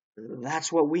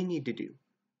 That's what we need to do.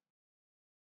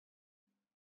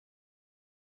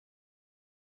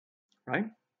 Right?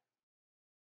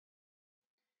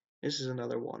 This is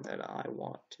another one that I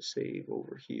want to save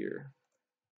over here.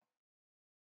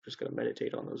 Just going to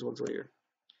meditate on those ones later.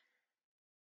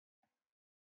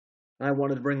 And I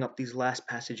wanted to bring up these last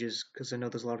passages because I know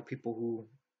there's a lot of people who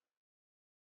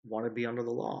want to be under the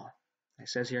law. It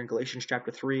says here in Galatians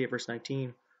chapter 3, verse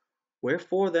 19,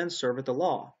 "Wherefore then serveth the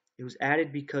law? It was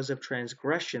added because of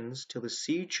transgressions, till the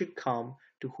seed should come,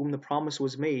 to whom the promise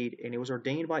was made, and it was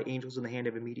ordained by angels in the hand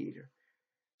of a mediator."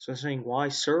 So it's saying, why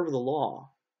serve the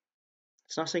law?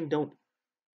 It's not saying don't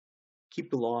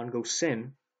keep the law and go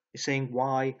sin. It's saying,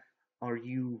 why are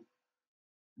you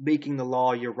making the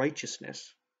law your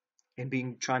righteousness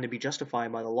and trying to be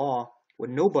justified by the law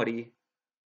when nobody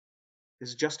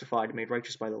is justified and made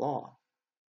righteous by the law?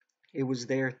 It was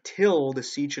there till the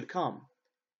seed should come.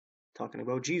 Talking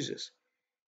about Jesus.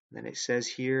 And then it says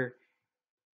here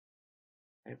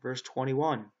at verse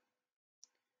 21,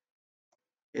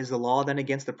 "Is the law then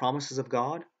against the promises of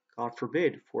God? God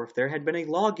forbid. For if there had been a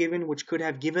law given which could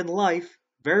have given life,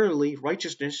 verily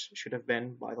righteousness should have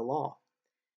been by the law."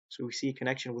 So we see a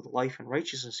connection with life and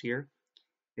righteousness here.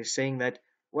 It's saying that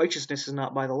righteousness is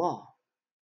not by the law.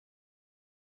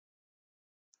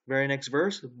 Very next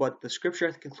verse, "But the scripture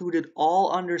hath concluded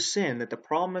all under sin, that the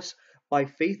promise by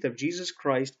faith of Jesus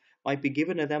Christ might be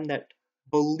given to them that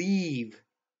believe,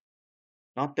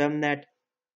 not them that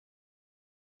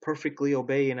perfectly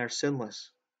obey and are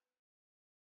sinless."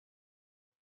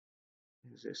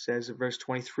 As it says in verse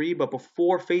 23, "But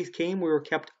before faith came, we were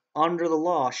kept under the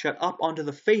law, shut up unto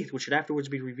the faith which should afterwards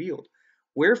be revealed.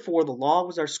 Wherefore the law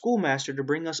was our schoolmaster to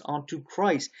bring us unto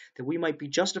Christ, that we might be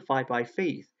justified by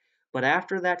faith. But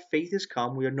after that faith is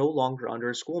come, we are no longer under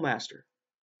a schoolmaster."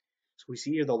 So we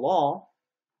see here the law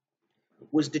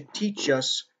was to teach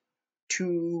us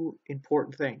two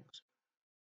important things.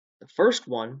 The first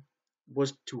one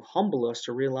was to humble us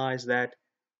to realize that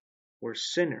we're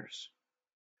sinners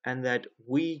and that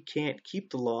we can't keep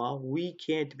the law, we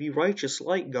can't be righteous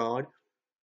like God.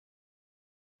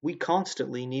 We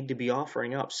constantly need to be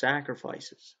offering up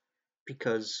sacrifices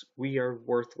because we are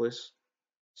worthless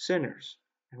sinners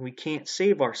and we can't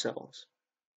save ourselves.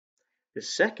 The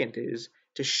second is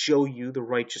to show you the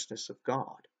righteousness of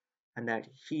God and that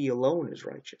He alone is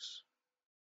righteous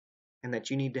and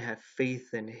that you need to have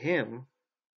faith in Him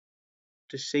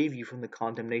to save you from the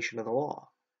condemnation of the law.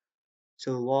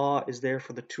 So the law is there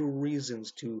for the two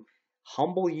reasons: to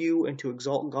humble you and to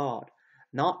exalt God,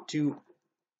 not to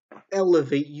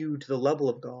elevate you to the level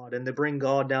of God and to bring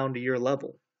God down to your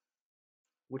level,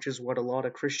 which is what a lot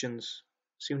of Christians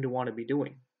seem to want to be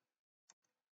doing.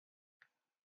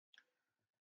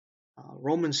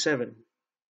 Romans 7.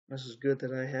 This is good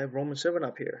that I have Romans 7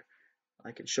 up here.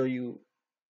 I can show you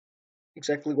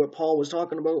exactly what Paul was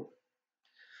talking about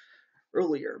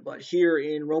earlier. But here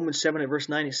in Romans 7 at verse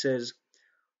 9 it says,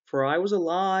 "For I was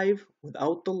alive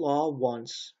without the law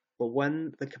once, but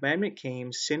when the commandment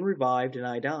came, sin revived and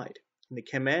I died. And the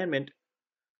commandment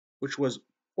which was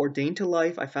ordained to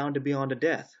life I found to be unto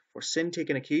death. For sin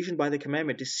taken occasion by the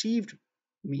commandment deceived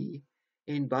me,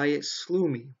 and by it slew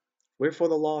me. Wherefore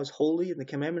the law is holy, and the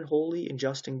commandment holy and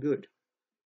just and good."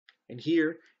 And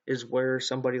here is where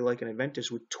somebody like an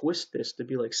Adventist would twist this to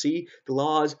be like, see, the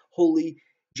law is holy,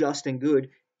 just, and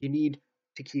good. You need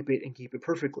to keep it and keep it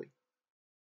perfectly.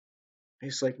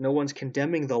 It's like no one's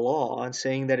condemning the law and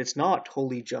saying that it's not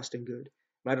holy, just, and good.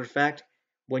 Matter of fact,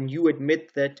 when you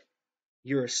admit that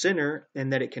you're a sinner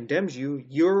and that it condemns you,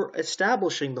 you're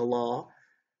establishing the law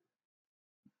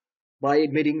by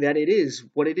admitting that it is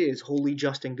what it is, holy,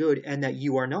 just, and good, and that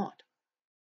you are not.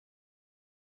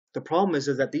 The problem is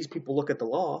that these people look at the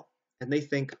law and they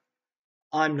think,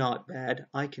 I'm not bad,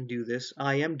 I can do this,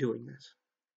 I am doing this,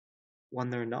 when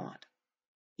they're not.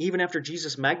 Even after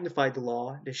Jesus magnified the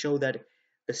law to show that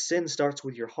the sin starts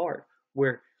with your heart,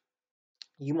 where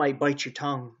you might bite your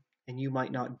tongue and you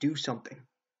might not do something,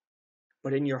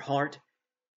 but in your heart,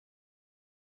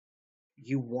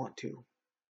 you want to.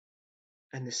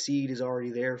 And the seed is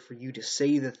already there for you to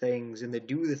say the things and to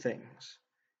do the things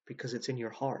because it's in your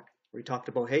heart. We talked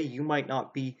about, hey, you might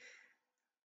not be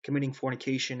committing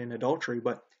fornication and adultery,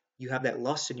 but you have that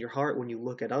lust in your heart when you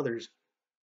look at others.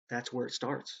 That's where it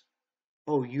starts.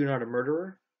 oh, you're not a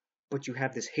murderer, but you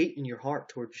have this hate in your heart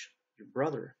towards your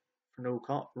brother for no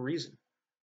reason.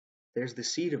 There's the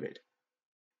seed of it.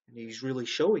 And he's really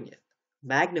showing it,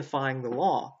 magnifying the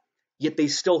law, yet they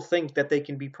still think that they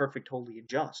can be perfect, holy, and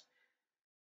just.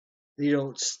 You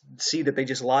don't see that they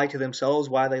just lie to themselves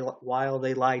while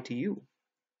they lie to you.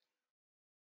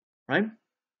 Right?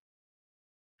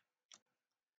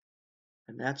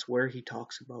 And that's where he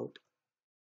talks about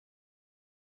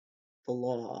the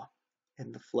law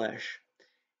and the flesh,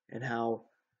 and how,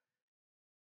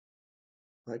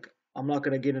 like, I'm not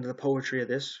going to get into the poetry of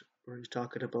this, where he's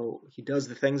talking about he does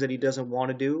the things that he doesn't want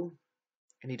to do,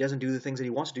 and he doesn't do the things that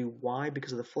he wants to do. Why?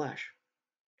 Because of the flesh.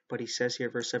 But he says here,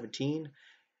 verse 17,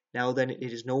 now then it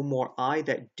is no more I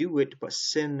that do it, but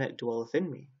sin that dwelleth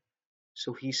in me.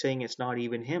 So he's saying it's not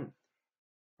even him,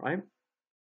 right?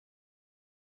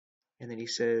 And then he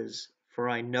says, for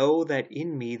I know that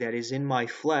in me, that is in my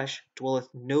flesh, dwelleth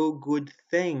no good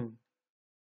thing.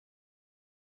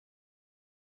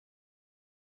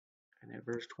 And at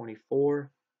verse 24,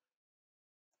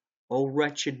 O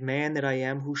wretched man that I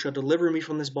am, who shall deliver me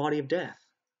from this body of death?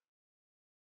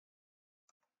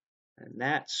 And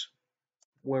that's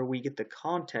where we get the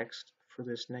context for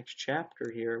this next chapter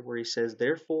here, where he says,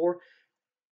 therefore,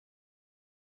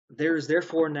 there is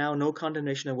therefore now no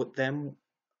condemnation with them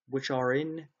which are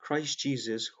in Christ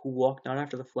Jesus, who walk not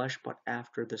after the flesh, but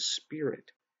after the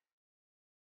Spirit.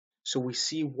 So we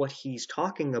see what he's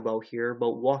talking about here,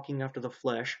 about walking after the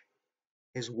flesh,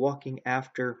 is walking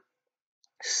after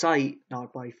sight,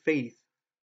 not by faith,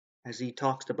 as he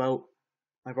talks about,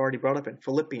 I've already brought up in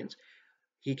Philippians.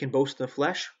 He can boast in the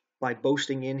flesh by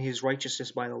boasting in his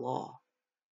righteousness by the law.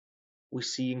 We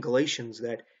see in Galatians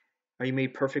that are you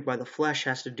made perfect by the flesh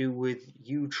has to do with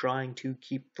you trying to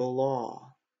keep the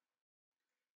law.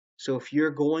 So if you're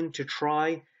going to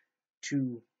try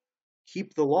to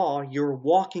keep the law, you're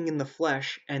walking in the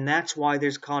flesh, and that's why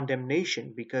there's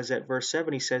condemnation, because at verse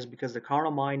 7 he says, because the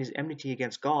carnal mind is enmity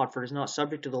against God, for it is not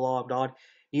subject to the law of God,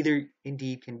 neither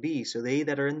indeed can be. So they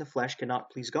that are in the flesh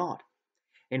cannot please God.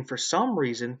 And for some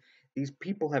reason, these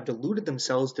people have deluded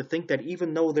themselves to think that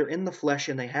even though they're in the flesh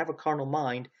and they have a carnal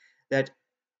mind, that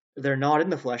they're not in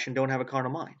the flesh and don't have a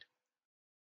carnal mind.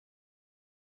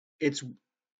 It's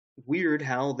weird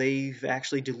how they've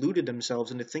actually deluded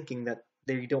themselves into thinking that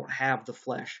they don't have the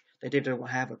flesh, that they don't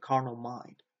have a carnal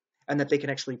mind, and that they can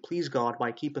actually please God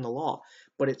by keeping the law.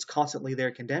 But it's constantly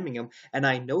there condemning them. And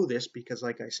I know this because,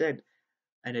 like I said,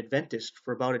 an Adventist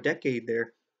for about a decade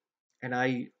there, and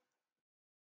I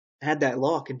had that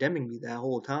law condemning me that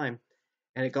whole time.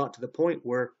 And it got to the point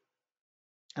where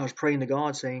I was praying to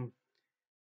God saying,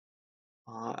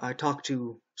 I talked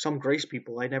to some grace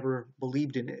people. I never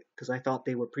believed in it because I thought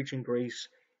they were preaching grace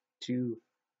to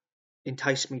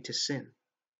entice me to sin.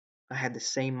 I had the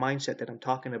same mindset that I'm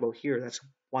talking about here. That's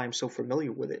why I'm so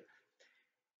familiar with it.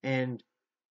 And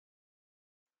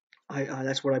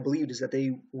that's what I believed, is that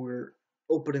they were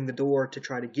opening the door to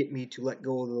try to get me to let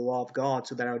go of the law of God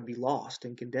so that I would be lost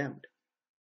and condemned.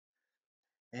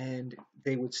 And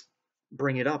they would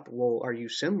bring it up. Well, are you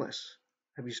sinless?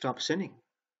 Have you stopped sinning?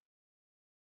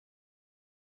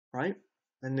 Right?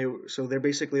 And they're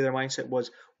basically, their mindset was,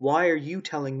 why are you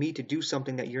telling me to do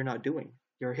something that you're not doing?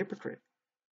 You're a hypocrite.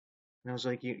 And I was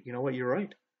like, you know what? You're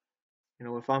right.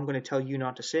 If I'm going to tell you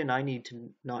not to sin, I need to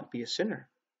not be a sinner.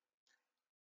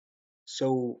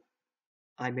 So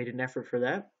I made an effort for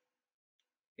that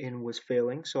and was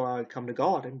failing. So I would come to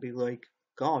God and be like,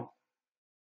 God,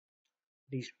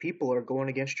 these people are going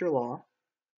against your law,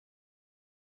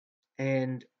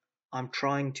 and I'm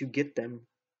trying to get them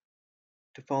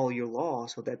to follow your law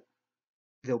so that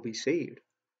they'll be saved.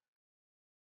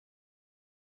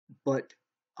 But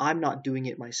I'm not doing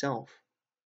it myself.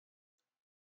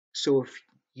 So if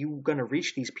you're going to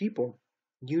reach these people,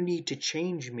 you need to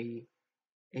change me,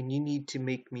 and you need to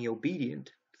make me obedient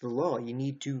to the law. You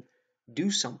need to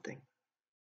do something.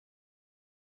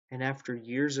 And after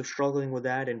years of struggling with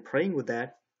that and praying with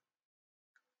that,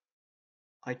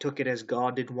 I took it as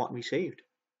God didn't want me saved,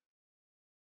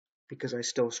 because I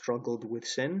still struggled with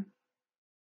sin.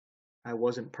 I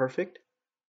wasn't perfect.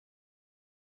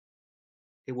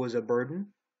 It was a burden.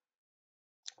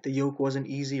 The yoke wasn't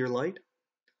easy or light.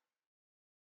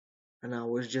 And I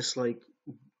was just like,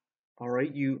 all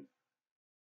right, you're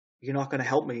not going to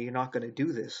help me. You're not going to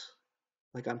do this.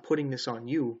 Like, I'm putting this on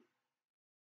you.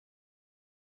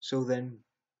 So then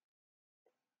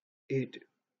it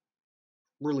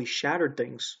really shattered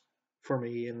things for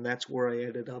me. And that's where I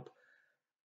ended up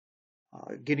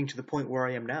getting to the point where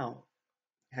I am now.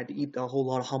 I had to eat a whole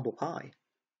lot of humble pie.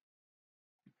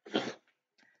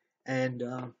 And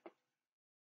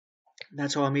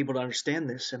That's how I'm able to understand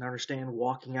this and understand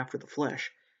walking after the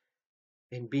flesh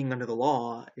and being under the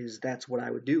law that's what I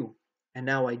would do. And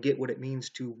now I get what it means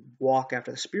to walk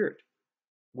after the Spirit.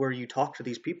 Where you talk to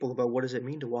these people about what does it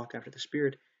mean to walk after the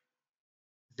Spirit,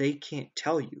 they can't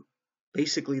tell you.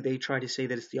 Basically, they try to say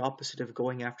that it's the opposite of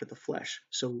going after the flesh.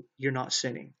 So you're not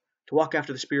sinning. To walk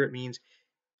after the Spirit means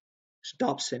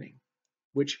stop sinning,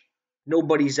 which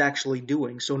nobody's actually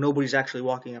doing. So nobody's actually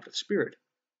walking after the Spirit.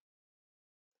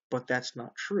 But that's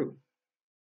not true,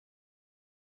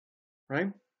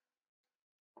 right?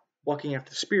 Walking after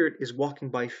the Spirit is walking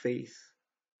by faith,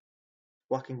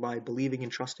 walking by believing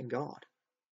and trusting God,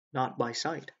 not by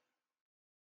sight.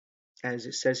 As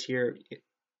it says here,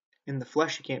 in the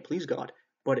flesh you can't please God.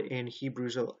 But in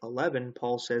Hebrews 11,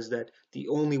 Paul says that the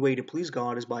only way to please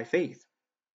God is by faith,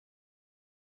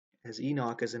 as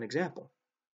Enoch as an example.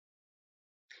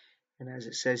 And as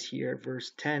it says here,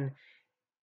 verse 10,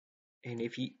 and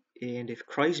if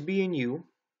Christ be in you,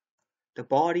 the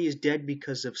body is dead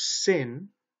because of sin,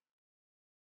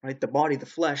 right? The body, the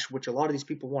flesh, which a lot of these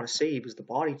people want to save is the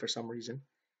body for some reason,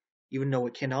 even though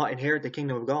it cannot inherit the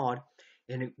kingdom of God.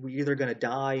 And we're either going to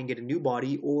die and get a new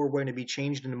body, or we're going to be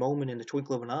changed in a moment, in the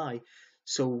twinkle of an eye.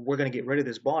 So we're going to get rid of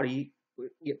this body.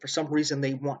 Yet for some reason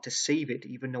they want to save it,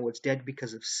 even though it's dead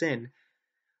because of sin.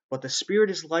 But the Spirit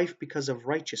is life because of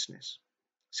righteousness.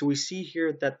 So we see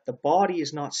here that the body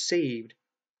is not saved,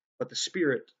 but the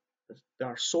Spirit,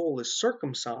 our soul, is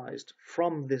circumcised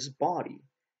from this body.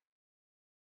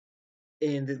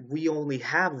 And we only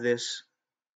have this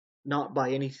not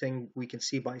by anything we can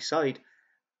see by sight,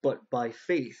 but by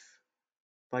faith,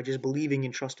 by just believing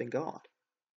and trusting God.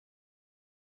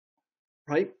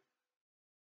 Right?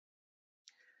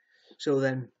 So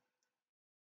then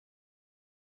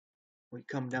we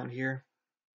come down here.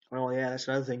 Oh yeah, that's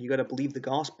another thing. You got to believe the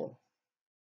gospel.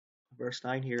 Verse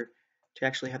 9 here, to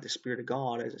actually have the Spirit of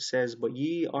God, as it says, but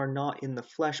ye are not in the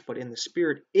flesh, but in the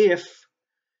Spirit, if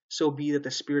so be that the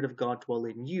Spirit of God dwell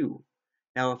in you.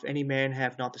 Now, if any man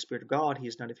have not the Spirit of God, he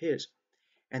is none of his.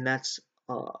 And that's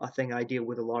a thing I deal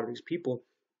with a lot of these people,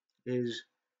 is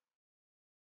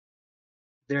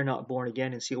they're not born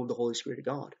again and sealed with the Holy Spirit of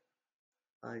God.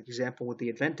 Example with the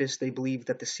Adventists, they believe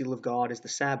that the seal of God is the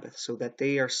Sabbath, so that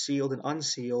they are sealed and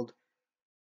unsealed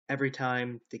every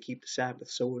time they keep the Sabbath.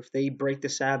 So if they break the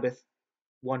Sabbath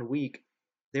 1 week,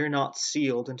 they're not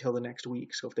sealed until the next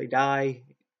week. So if they die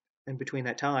in between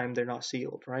that time, they're not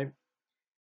sealed, right?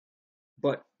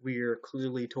 But we're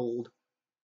clearly told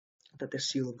that the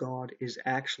seal of God is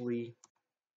actually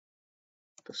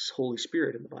the Holy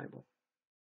Spirit in the Bible.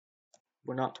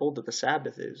 We're not told that the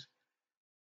Sabbath is.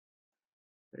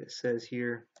 It says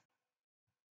here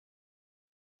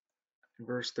in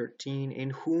verse 13, in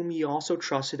whom ye also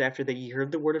trusted after that ye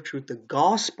heard the word of truth, the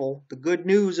gospel, the good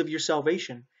news of your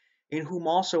salvation, in whom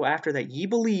also after that ye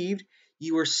believed,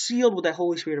 ye were sealed with that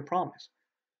Holy Spirit of promise.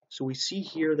 So we see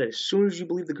here that as soon as you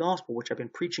believe the gospel, which I've been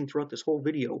preaching throughout this whole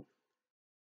video,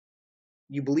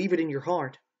 you believe it in your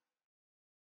heart,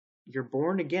 you're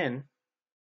born again.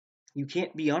 You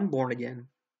can't be unborn again.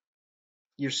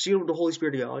 You're sealed with the Holy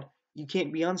Spirit of God. You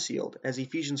can't be unsealed, as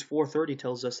Ephesians 4:30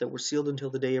 tells us that we're sealed until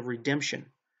the day of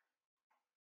redemption.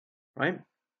 Right?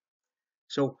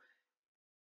 So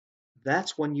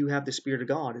that's when you have the Spirit of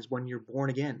God, is when you're born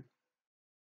again.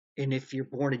 And if you're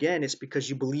born again, it's because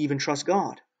you believe and trust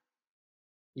God.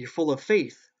 You're full of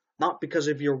faith, not because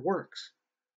of your works.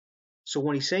 So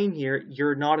when he's saying here,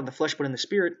 you're not in the flesh but in the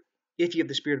Spirit, if you have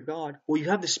the Spirit of God, well, you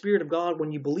have the Spirit of God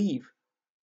when you believe.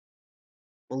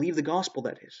 Believe the gospel,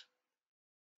 that is.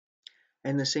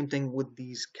 And the same thing with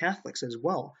these Catholics as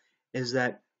well, is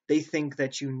that they think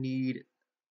that you need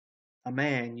a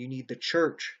man, you need the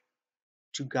church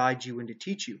to guide you and to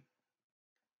teach you.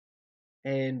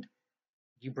 And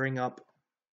you bring up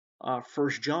 1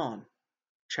 John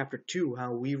chapter 2,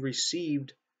 how we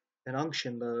received an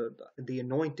unction, the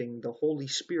anointing, the Holy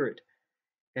Spirit,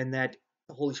 and that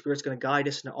the Holy Spirit's going to guide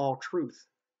us into all truth,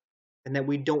 and that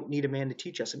we don't need a man to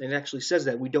teach us. And it actually says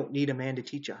that we don't need a man to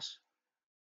teach us,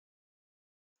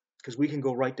 because we can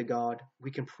go right to God.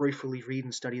 We can prayerfully read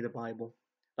and study the Bible.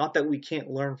 Not that we can't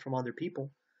learn from other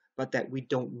people, but that we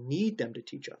don't need them to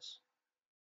teach us.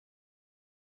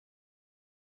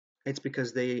 It's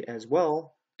because they as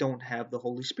well don't have the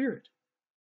Holy Spirit.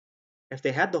 If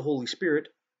they had the Holy Spirit,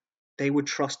 they would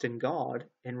trust in God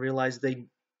and realize they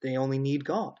only need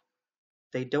God.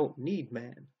 They don't need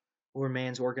man or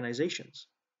man's organizations.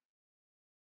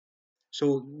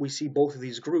 So we see both of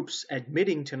these groups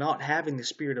admitting to not having the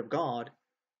Spirit of God,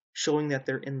 showing that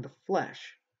they're in the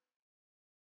flesh.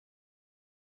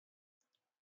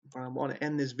 But I want to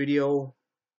end this video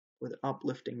with an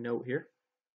uplifting note here.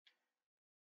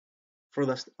 for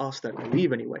us that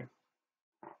believe anyway.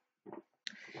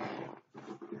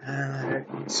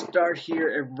 Let's start here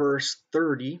at verse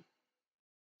 30. It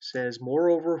says,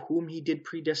 moreover, whom he did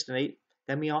predestinate,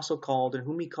 them he also called, and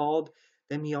whom he called,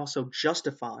 them he also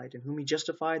justified, and whom he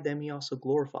justified, them he also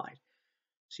glorified.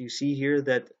 So you see here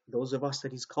that those of us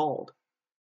that he's called,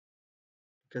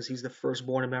 because he's the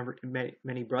firstborn of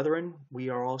many brethren, we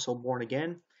are also born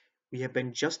again. We have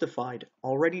been justified,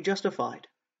 already justified,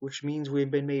 which means we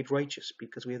have been made righteous,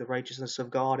 because we have the righteousness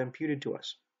of God imputed to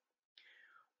us.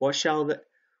 What shall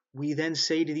we then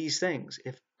say to these things?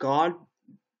 If God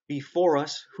be for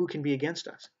us, who can be against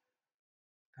us?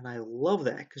 And I love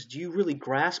that, because do you really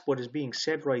grasp what is being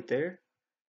said right there?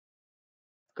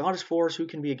 God is for us, who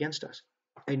can be against us?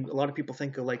 And a lot of people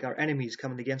think of like our enemies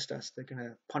coming against us. They're going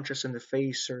to punch us in the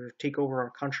face or take over our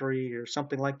country or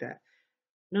something like that.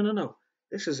 No.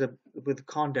 This is with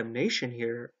condemnation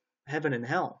here, heaven and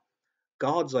hell.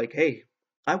 God's like, hey,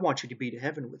 I want you to be to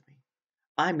heaven with me.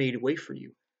 I made a way for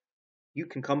you. You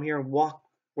can come here and walk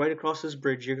right across this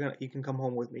bridge. You can come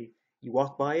home with me. You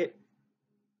walk by it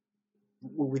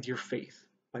with your faith.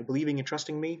 By believing and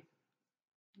trusting me,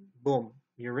 boom,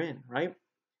 you're in, right?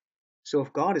 So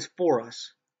if God is for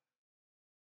us,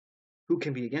 who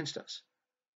can be against us?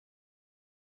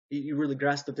 You really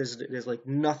grasp that there's like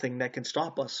nothing that can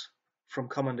stop us from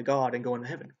coming to God and going to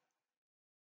heaven.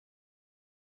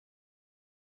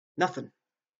 Nothing.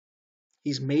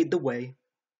 He's made the way.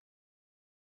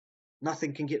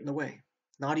 Nothing can get in the way.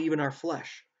 Not even our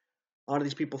flesh. A lot of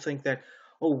these people think that,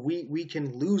 oh, we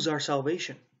can lose our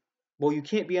salvation. Well, you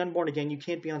can't be unborn again. You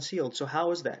can't be unsealed. So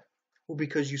how is that? Well,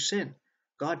 because you sin.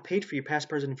 God paid for your past,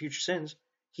 present, and future sins.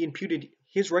 He imputed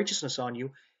his righteousness on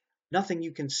you. Nothing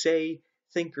you can say,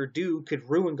 think, or do could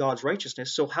ruin God's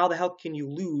righteousness. So how the hell can you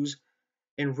lose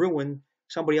and ruin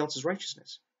somebody else's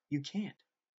righteousness? You can't.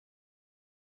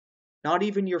 Not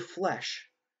even your flesh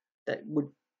that would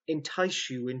entice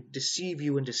you and deceive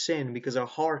you into sin, because our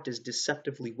heart is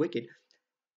deceptively wicked,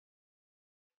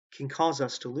 can cause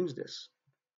us to lose this.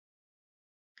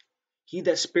 He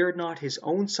that spared not his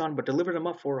own son, but delivered him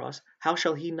up for us, how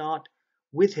shall he not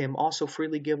with him also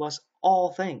freely give us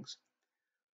all things?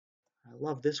 I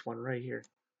love this one right here.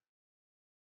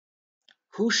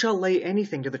 Who shall lay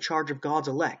anything to the charge of God's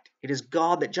elect? It is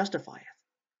God that justifieth.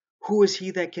 Who is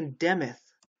he that condemneth?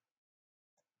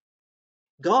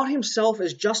 God himself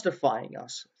is justifying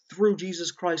us through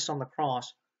Jesus Christ on the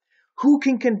cross. Who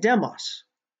can condemn us?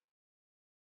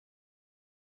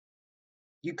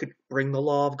 You could bring the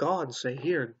law of God and say,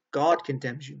 here, God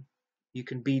condemns you. You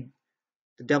can be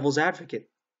the devil's advocate.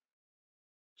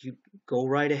 You go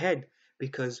right ahead,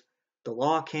 because the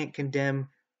law can't condemn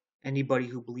anybody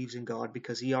who believes in God,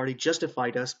 because he already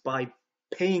justified us by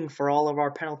paying for all of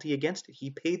our penalty against it. He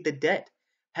paid the debt,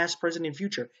 past, present, and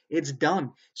future. It's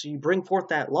done. So you bring forth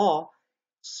that law.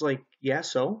 It's like, yeah,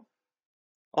 so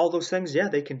all those things, yeah,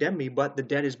 they condemn me, but the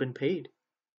debt has been paid.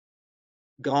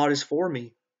 God is for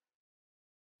me.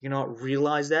 You not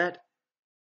realize that?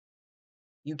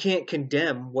 You can't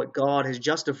condemn what God has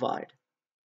justified.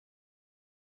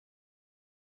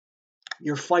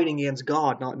 You're fighting against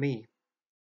God, not me.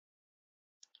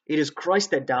 It is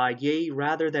Christ that died, yea,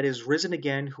 rather that is risen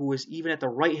again, who is even at the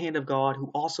right hand of God,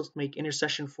 who also make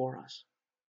intercession for us.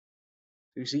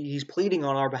 You see, he's pleading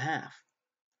on our behalf.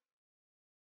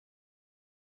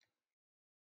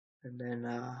 And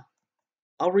then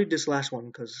I'll read this last one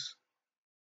because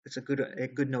it's a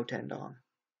good note to end on.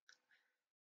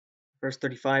 Verse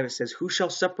 35, it says, who shall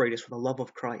separate us from the love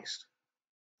of Christ?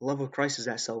 The love of Christ is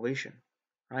that salvation,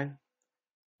 right?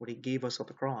 What he gave us at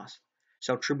the cross.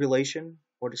 Shall tribulation,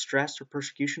 or distress, or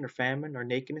persecution, or famine, or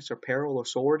nakedness, or peril, or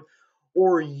sword,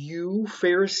 or you,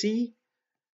 Pharisee,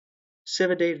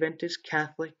 Seventh-day Adventist,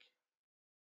 Catholic,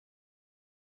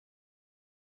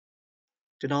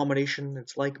 denomination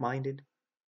that's like-minded?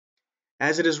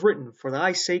 As it is written, for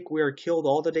thy sake we are killed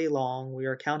all the day long, we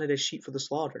are counted as sheep for the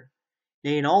slaughter.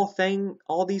 Nay, in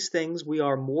all these things we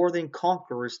are more than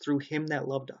conquerors through him that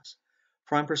loved us.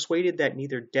 For I am persuaded that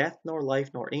neither death, nor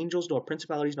life, nor angels, nor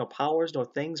principalities, nor powers, nor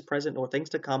things present, nor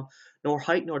things to come, nor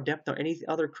height, nor depth, nor any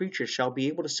other creature shall be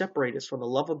able to separate us from the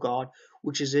love of God,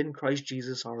 which is in Christ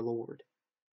Jesus our Lord.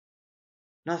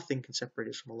 Nothing can separate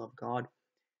us from the love of God,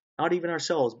 not even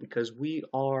ourselves, because we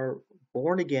are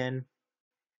born again,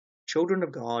 children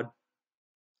of God,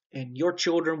 and your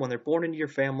children, when they're born into your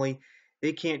family,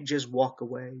 they can't just walk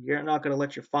away. You're not going to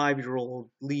let your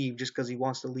 5-year-old leave just because he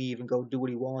wants to leave and go do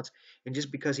what he wants. And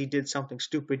just because he did something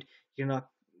stupid, you're not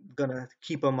going to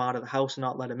keep him out of the house and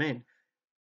not let him in.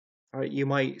 All right, you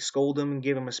might scold him and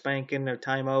give him a spanking or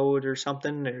time out or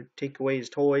something, or take away his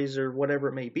toys or whatever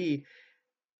it may be.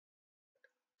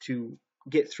 to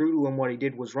get through to him what he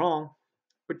did was wrong,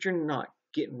 but you're not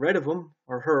getting rid of him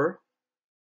or her,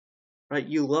 right?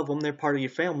 You love them. They're part of your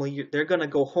family. They're going to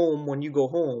go home when you go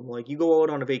home. Like you go out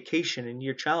on a vacation and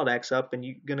your child acts up and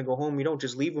you're going to go home. You don't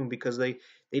just leave them because they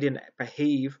didn't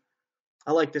behave.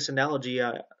 I like this analogy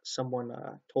someone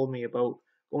told me about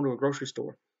going to a grocery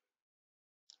store.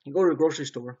 You go to a grocery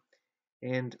store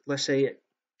and let's say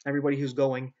everybody who's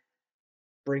going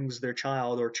brings their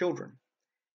child or children,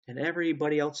 and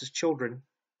everybody else's children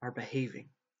are behaving.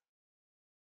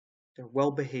 They're well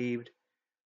behaved,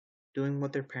 doing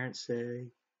what their parents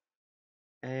say,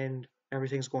 and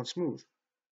everything's going smooth.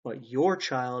 But your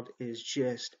child is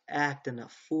just acting a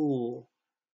fool,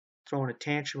 throwing a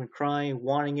tantrum and crying,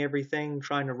 wanting everything,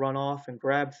 trying to run off and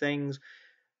grab things,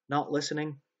 not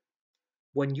listening.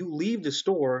 When you leave the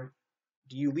store,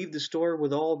 do you leave the store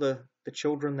with all the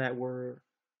children that were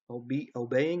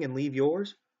obeying and leave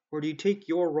yours? Or do you take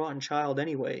your rotten child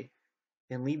anyway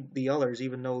and leave the others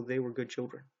even though they were good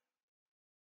children?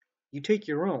 You take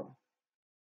your own.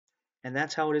 And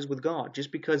that's how it is with God.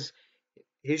 Just because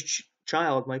his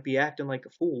child might be acting like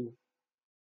a fool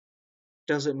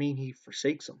doesn't mean he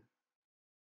forsakes them.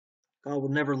 God will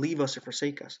never leave us or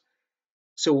forsake us.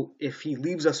 So if he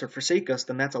leaves us or forsake us,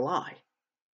 then that's a lie.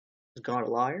 Is God a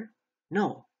liar?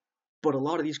 No. But a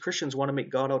lot of these Christians want to make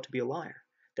God out to be a liar.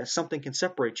 That something can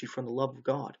separate you from the love of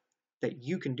God. That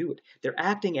you can do it. They're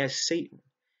acting as Satan,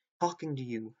 talking to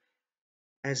you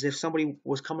as if somebody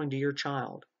was coming to your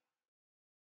child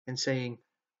and saying,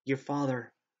 your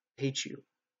father hates you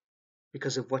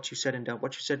because of what you said and done.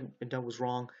 What you said and done was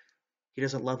wrong. He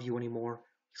doesn't love you anymore.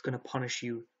 He's going to punish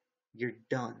you. You're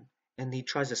done. And he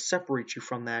tries to separate you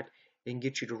from that and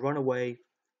get you to run away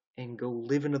and go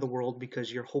live into the world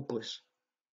because you're hopeless.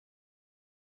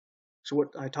 So what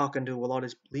I talking to a lot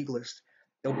of legalists,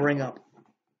 they'll bring up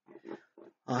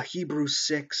Hebrews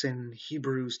 6 and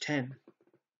Hebrews 10,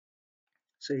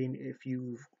 saying if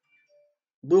you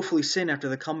willfully sin after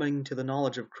the coming to the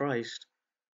knowledge of Christ,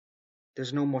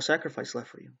 there's no more sacrifice left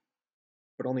for you,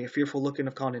 but only a fearful looking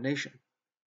of condemnation.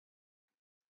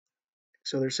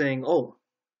 So they're saying, oh,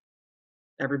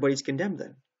 everybody's condemned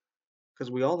then,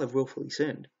 because we all have willfully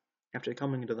sinned after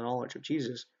coming into the knowledge of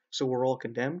Jesus, so we're all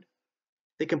condemned.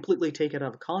 They completely take it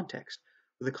out of context.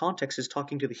 The context is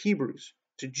talking to the Hebrews,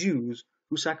 to Jews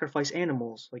who sacrifice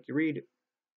animals. Like you read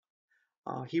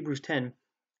Hebrews 10,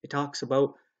 it talks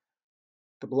about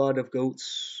the blood of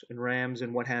goats and rams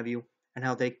and what have you, and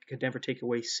how they could never take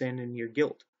away sin and your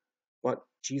guilt. But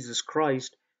Jesus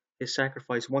Christ, his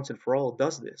sacrifice once and for all,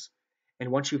 does this.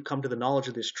 And once you've come to the knowledge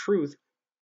of this truth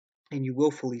and you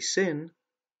willfully sin,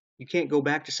 you can't go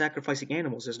back to sacrificing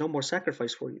animals. There's no more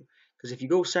sacrifice for you. Because if you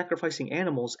go sacrificing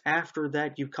animals after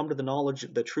that you've come to the knowledge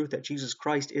of the truth that Jesus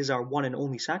Christ is our one and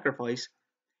only sacrifice,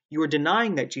 you are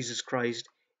denying that Jesus Christ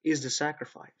is the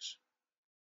sacrifice.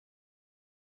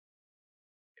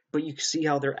 But you see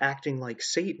how they're acting like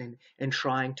Satan and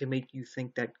trying to make you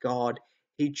think that God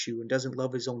hates you and doesn't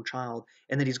love his own child,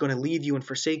 and that he's going to leave you and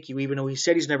forsake you, even though he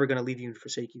said he's never going to leave you and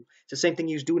forsake you. It's the same thing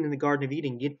he was doing in the Garden of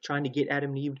Eden, trying to get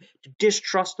Adam and Eve to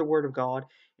distrust the word of God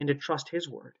and to trust his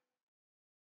word.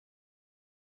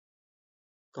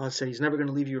 God said he's never going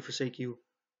to leave you or forsake you,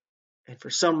 and for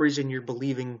some reason you're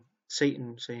believing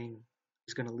Satan saying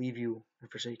he's going to leave you and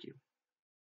forsake you.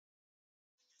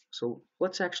 So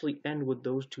let's actually end with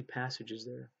those two passages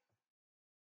there,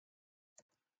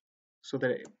 so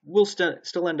that it will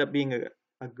still end up being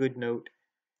a good note,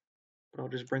 but I'll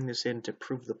just bring this in to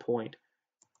prove the point.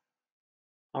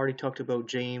 I already talked about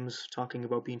James talking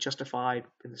about being justified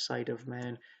in the sight of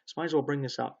man, so might as well bring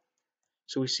this up.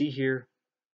 So we see here,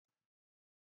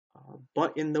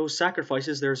 but in those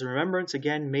sacrifices there is a remembrance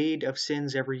again made of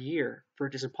sins every year, for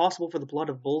it is impossible for the blood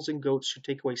of bulls and goats to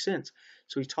take away sins.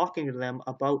 So he's talking to them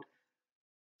about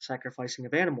sacrificing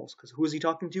of animals, because who is he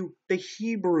talking to? The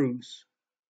Hebrews.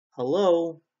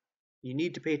 Hello? You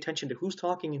need to pay attention to who's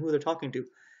talking and who they're talking to.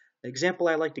 The example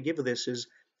I like to give of this is,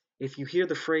 if you hear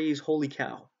the phrase holy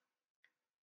cow,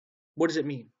 what does it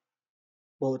mean?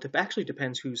 Well, it actually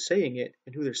depends who's saying it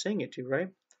and who they're saying it to, right?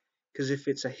 Because if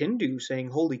it's a Hindu saying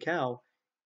holy cow,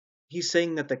 he's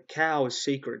saying that the cow is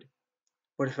sacred.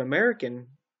 But if an American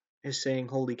is saying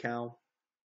holy cow,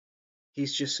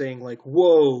 he's just saying like,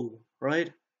 whoa,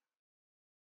 right?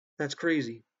 That's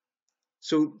crazy.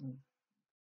 So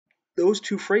those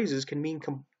two phrases can mean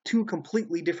two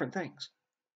completely different things.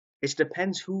 It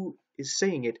depends who is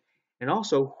saying it and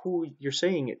also who you're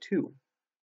saying it to.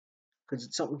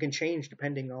 Because something can change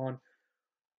depending on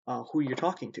who you're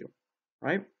talking to,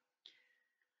 right?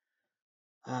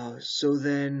 So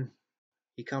then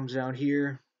he comes down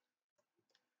here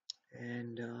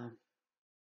and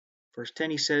Verse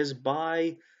 10, he says,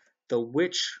 by the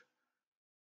which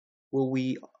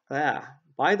we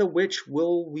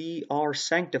are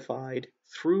sanctified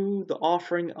through the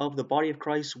offering of the body of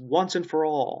Christ once and for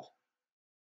all.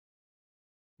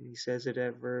 He says it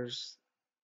at verse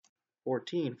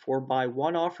 14, for by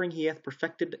one offering he hath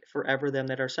perfected forever them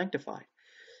that are sanctified.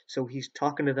 So he's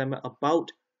talking to them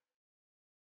about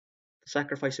the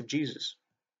sacrifice of Jesus.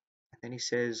 And then he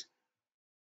says,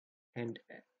 and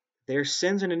their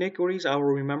sins and iniquities I will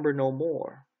remember no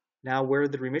more. Now where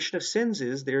the remission of sins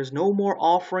is, there is no more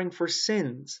offering for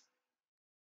sins.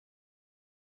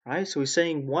 Right? So he's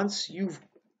saying once you've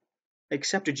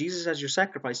accepted Jesus as your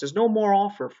sacrifice, there's no more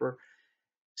offer for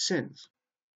sins.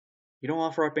 You don't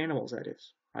offer up animals, that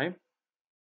is. Right?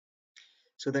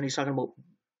 So then he's talking about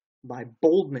by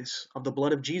boldness of the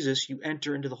blood of Jesus, you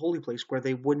enter into the holy place, where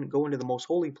they wouldn't go into the most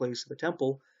holy place of the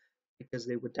temple because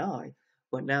they would die.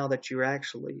 But now that you're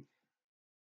actually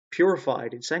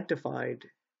purified and sanctified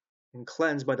and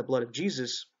cleansed by the blood of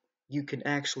Jesus, you can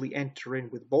actually enter in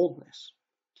with boldness.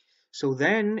 So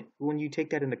then, when you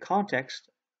take that into context,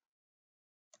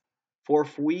 for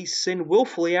if we sin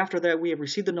willfully after that we have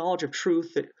received the knowledge of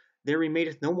truth, that there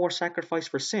remaineth no more sacrifice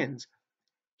for sins.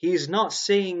 He is not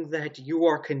saying that you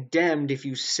are condemned if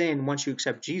you sin once you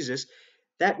accept Jesus.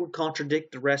 That would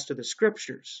contradict the rest of the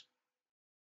scriptures.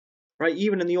 Right?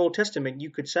 Even in the Old Testament, you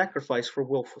could sacrifice for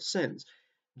willful sins.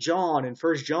 John in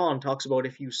 1 John talks about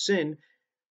if you sin,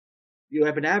 you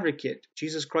have an advocate,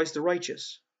 Jesus Christ the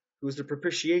righteous, who is the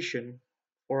propitiation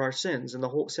for our sins and the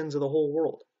whole sins of the whole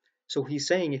world. So he's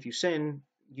saying if you sin,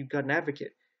 you've got an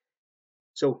advocate.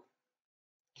 So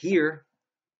here,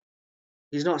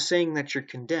 he's not saying that you're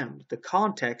condemned. The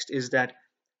context is that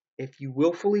if you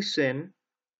willfully sin,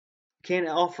 you can't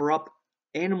offer up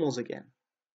animals again.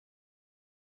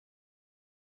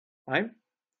 Right?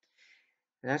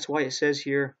 And that's why it says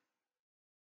here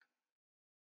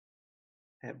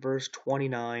at verse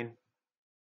 29,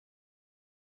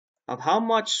 of how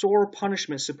much sore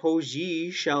punishment suppose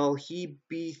ye shall he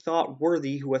be thought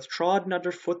worthy who hath trodden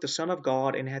under foot the Son of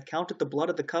God, and hath counted the blood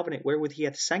of the covenant wherewith he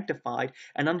hath sanctified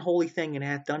an unholy thing, and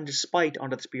hath done despite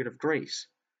unto the Spirit of grace?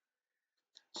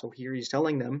 So here he's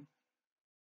telling them,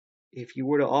 if you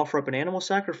were to offer up an animal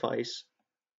sacrifice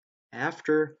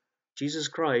after Jesus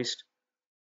Christ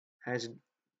has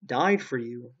died for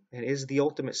you and is the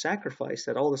ultimate sacrifice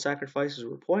that all the sacrifices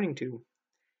were pointing to,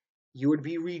 you would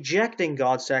be rejecting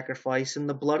God's sacrifice in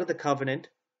the blood of the covenant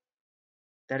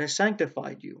that has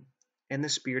sanctified you and the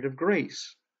Spirit of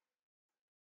grace.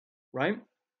 Right?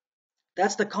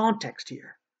 That's the context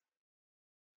here.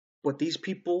 But these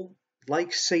people,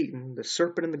 like Satan, the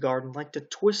serpent in the garden, like to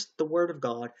twist the word of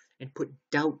God and put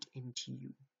doubt into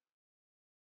you.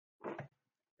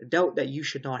 A doubt that you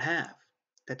should not have,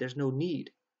 that there's no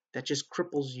need, that just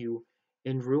cripples you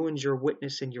and ruins your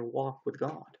witness and your walk with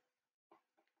God.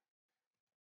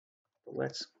 But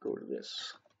let's go to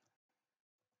this.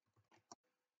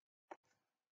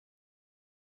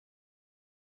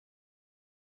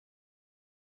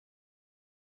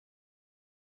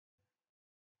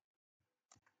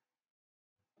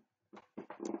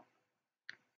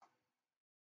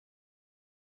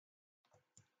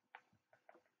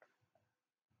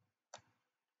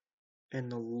 And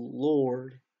the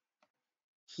Lord,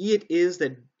 He it is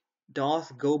that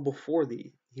doth go before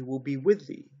thee. He will be with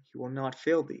thee. He will not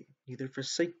fail thee, neither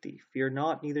forsake thee. Fear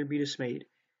not, neither be dismayed.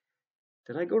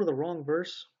 Did I go to the wrong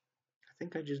verse? I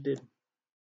think I just did.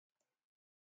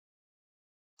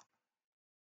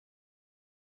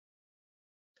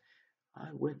 I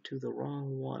went to the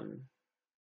wrong one.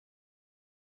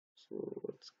 So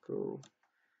let's go.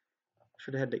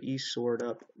 Should have had the E sword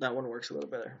up. That one works a little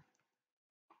better.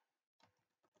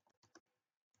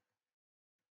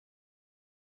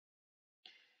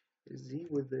 Is he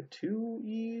with the two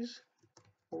E's?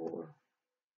 Or...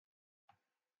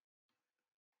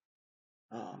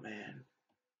 oh man.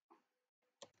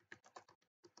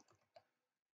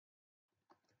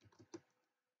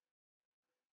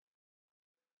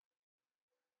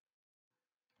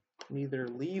 Neither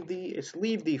leave thee. It's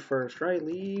leave thee first, right?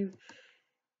 Leave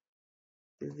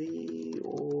thee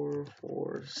or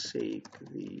forsake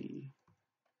thee.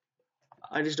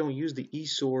 I just don't use the E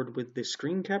sword with the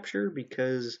screen capture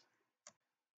because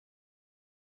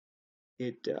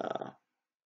it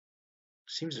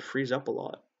seems to freeze up a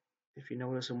lot. If you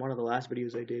notice in one of the last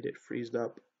videos I did, it freezed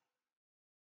up.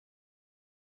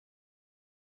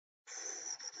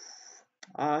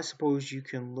 I suppose you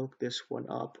can look this one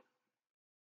up.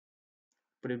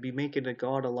 But it'd be making a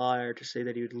God a liar to say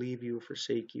that he would leave you or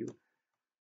forsake you.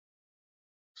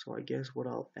 So I guess what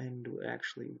I'll end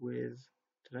actually with...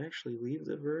 did I actually leave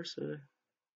the verse?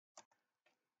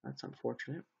 That's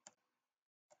unfortunate.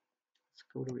 Let's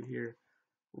go to here.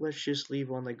 Let's just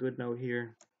leave on the good note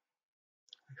here.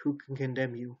 Who can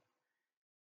condemn you?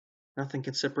 Nothing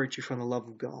can separate you from the love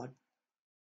of God.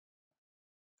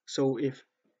 So if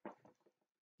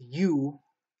you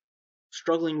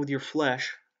struggling with your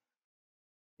flesh,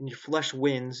 and your flesh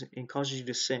wins and causes you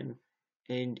to sin,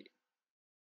 and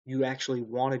you actually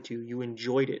wanted to, you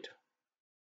enjoyed it,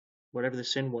 whatever the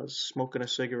sin was, smoking a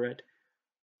cigarette,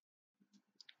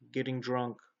 getting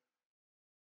drunk,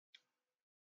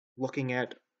 looking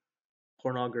at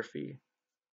pornography,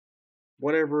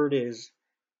 whatever it is,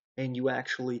 and you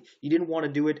didn't want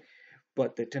to do it,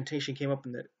 but the temptation came up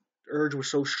and the urge was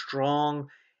so strong,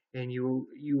 and you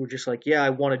were just like, yeah,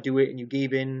 I want to do it, and you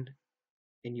gave in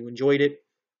and you enjoyed it.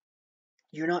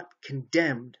 You're not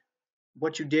condemned.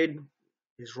 What you did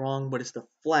is wrong, but it's the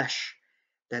flesh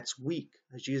that's weak.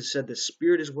 As Jesus said, the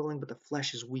spirit is willing, but the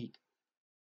flesh is weak.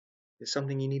 It's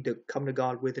something you need to come to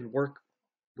God with and work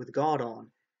with God on.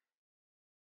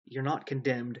 You're not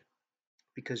condemned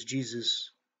because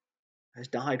Jesus has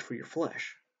died for your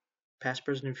flesh. Past,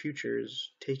 present, and future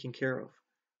is taken care of.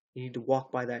 You need to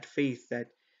walk by that faith that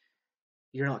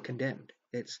you're not condemned.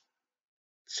 It's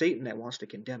Satan that wants to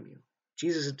condemn you.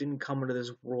 Jesus didn't come into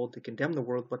this world to condemn the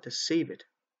world, but to save it.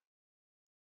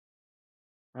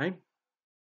 Right?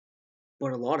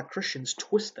 But a lot of Christians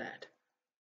twist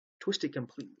it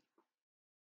completely.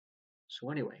 So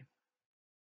anyway,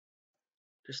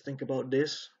 just think about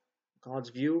this, God's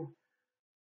view,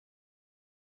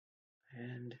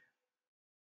 and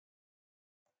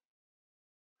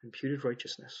imputed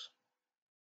righteousness.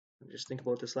 And just think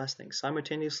about this last thing,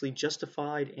 simultaneously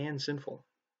justified and sinful.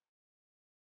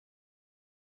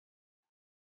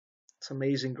 It's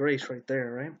amazing grace right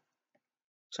there, right?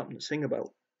 Something to sing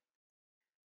about.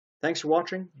 Thanks for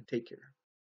watching, and take care.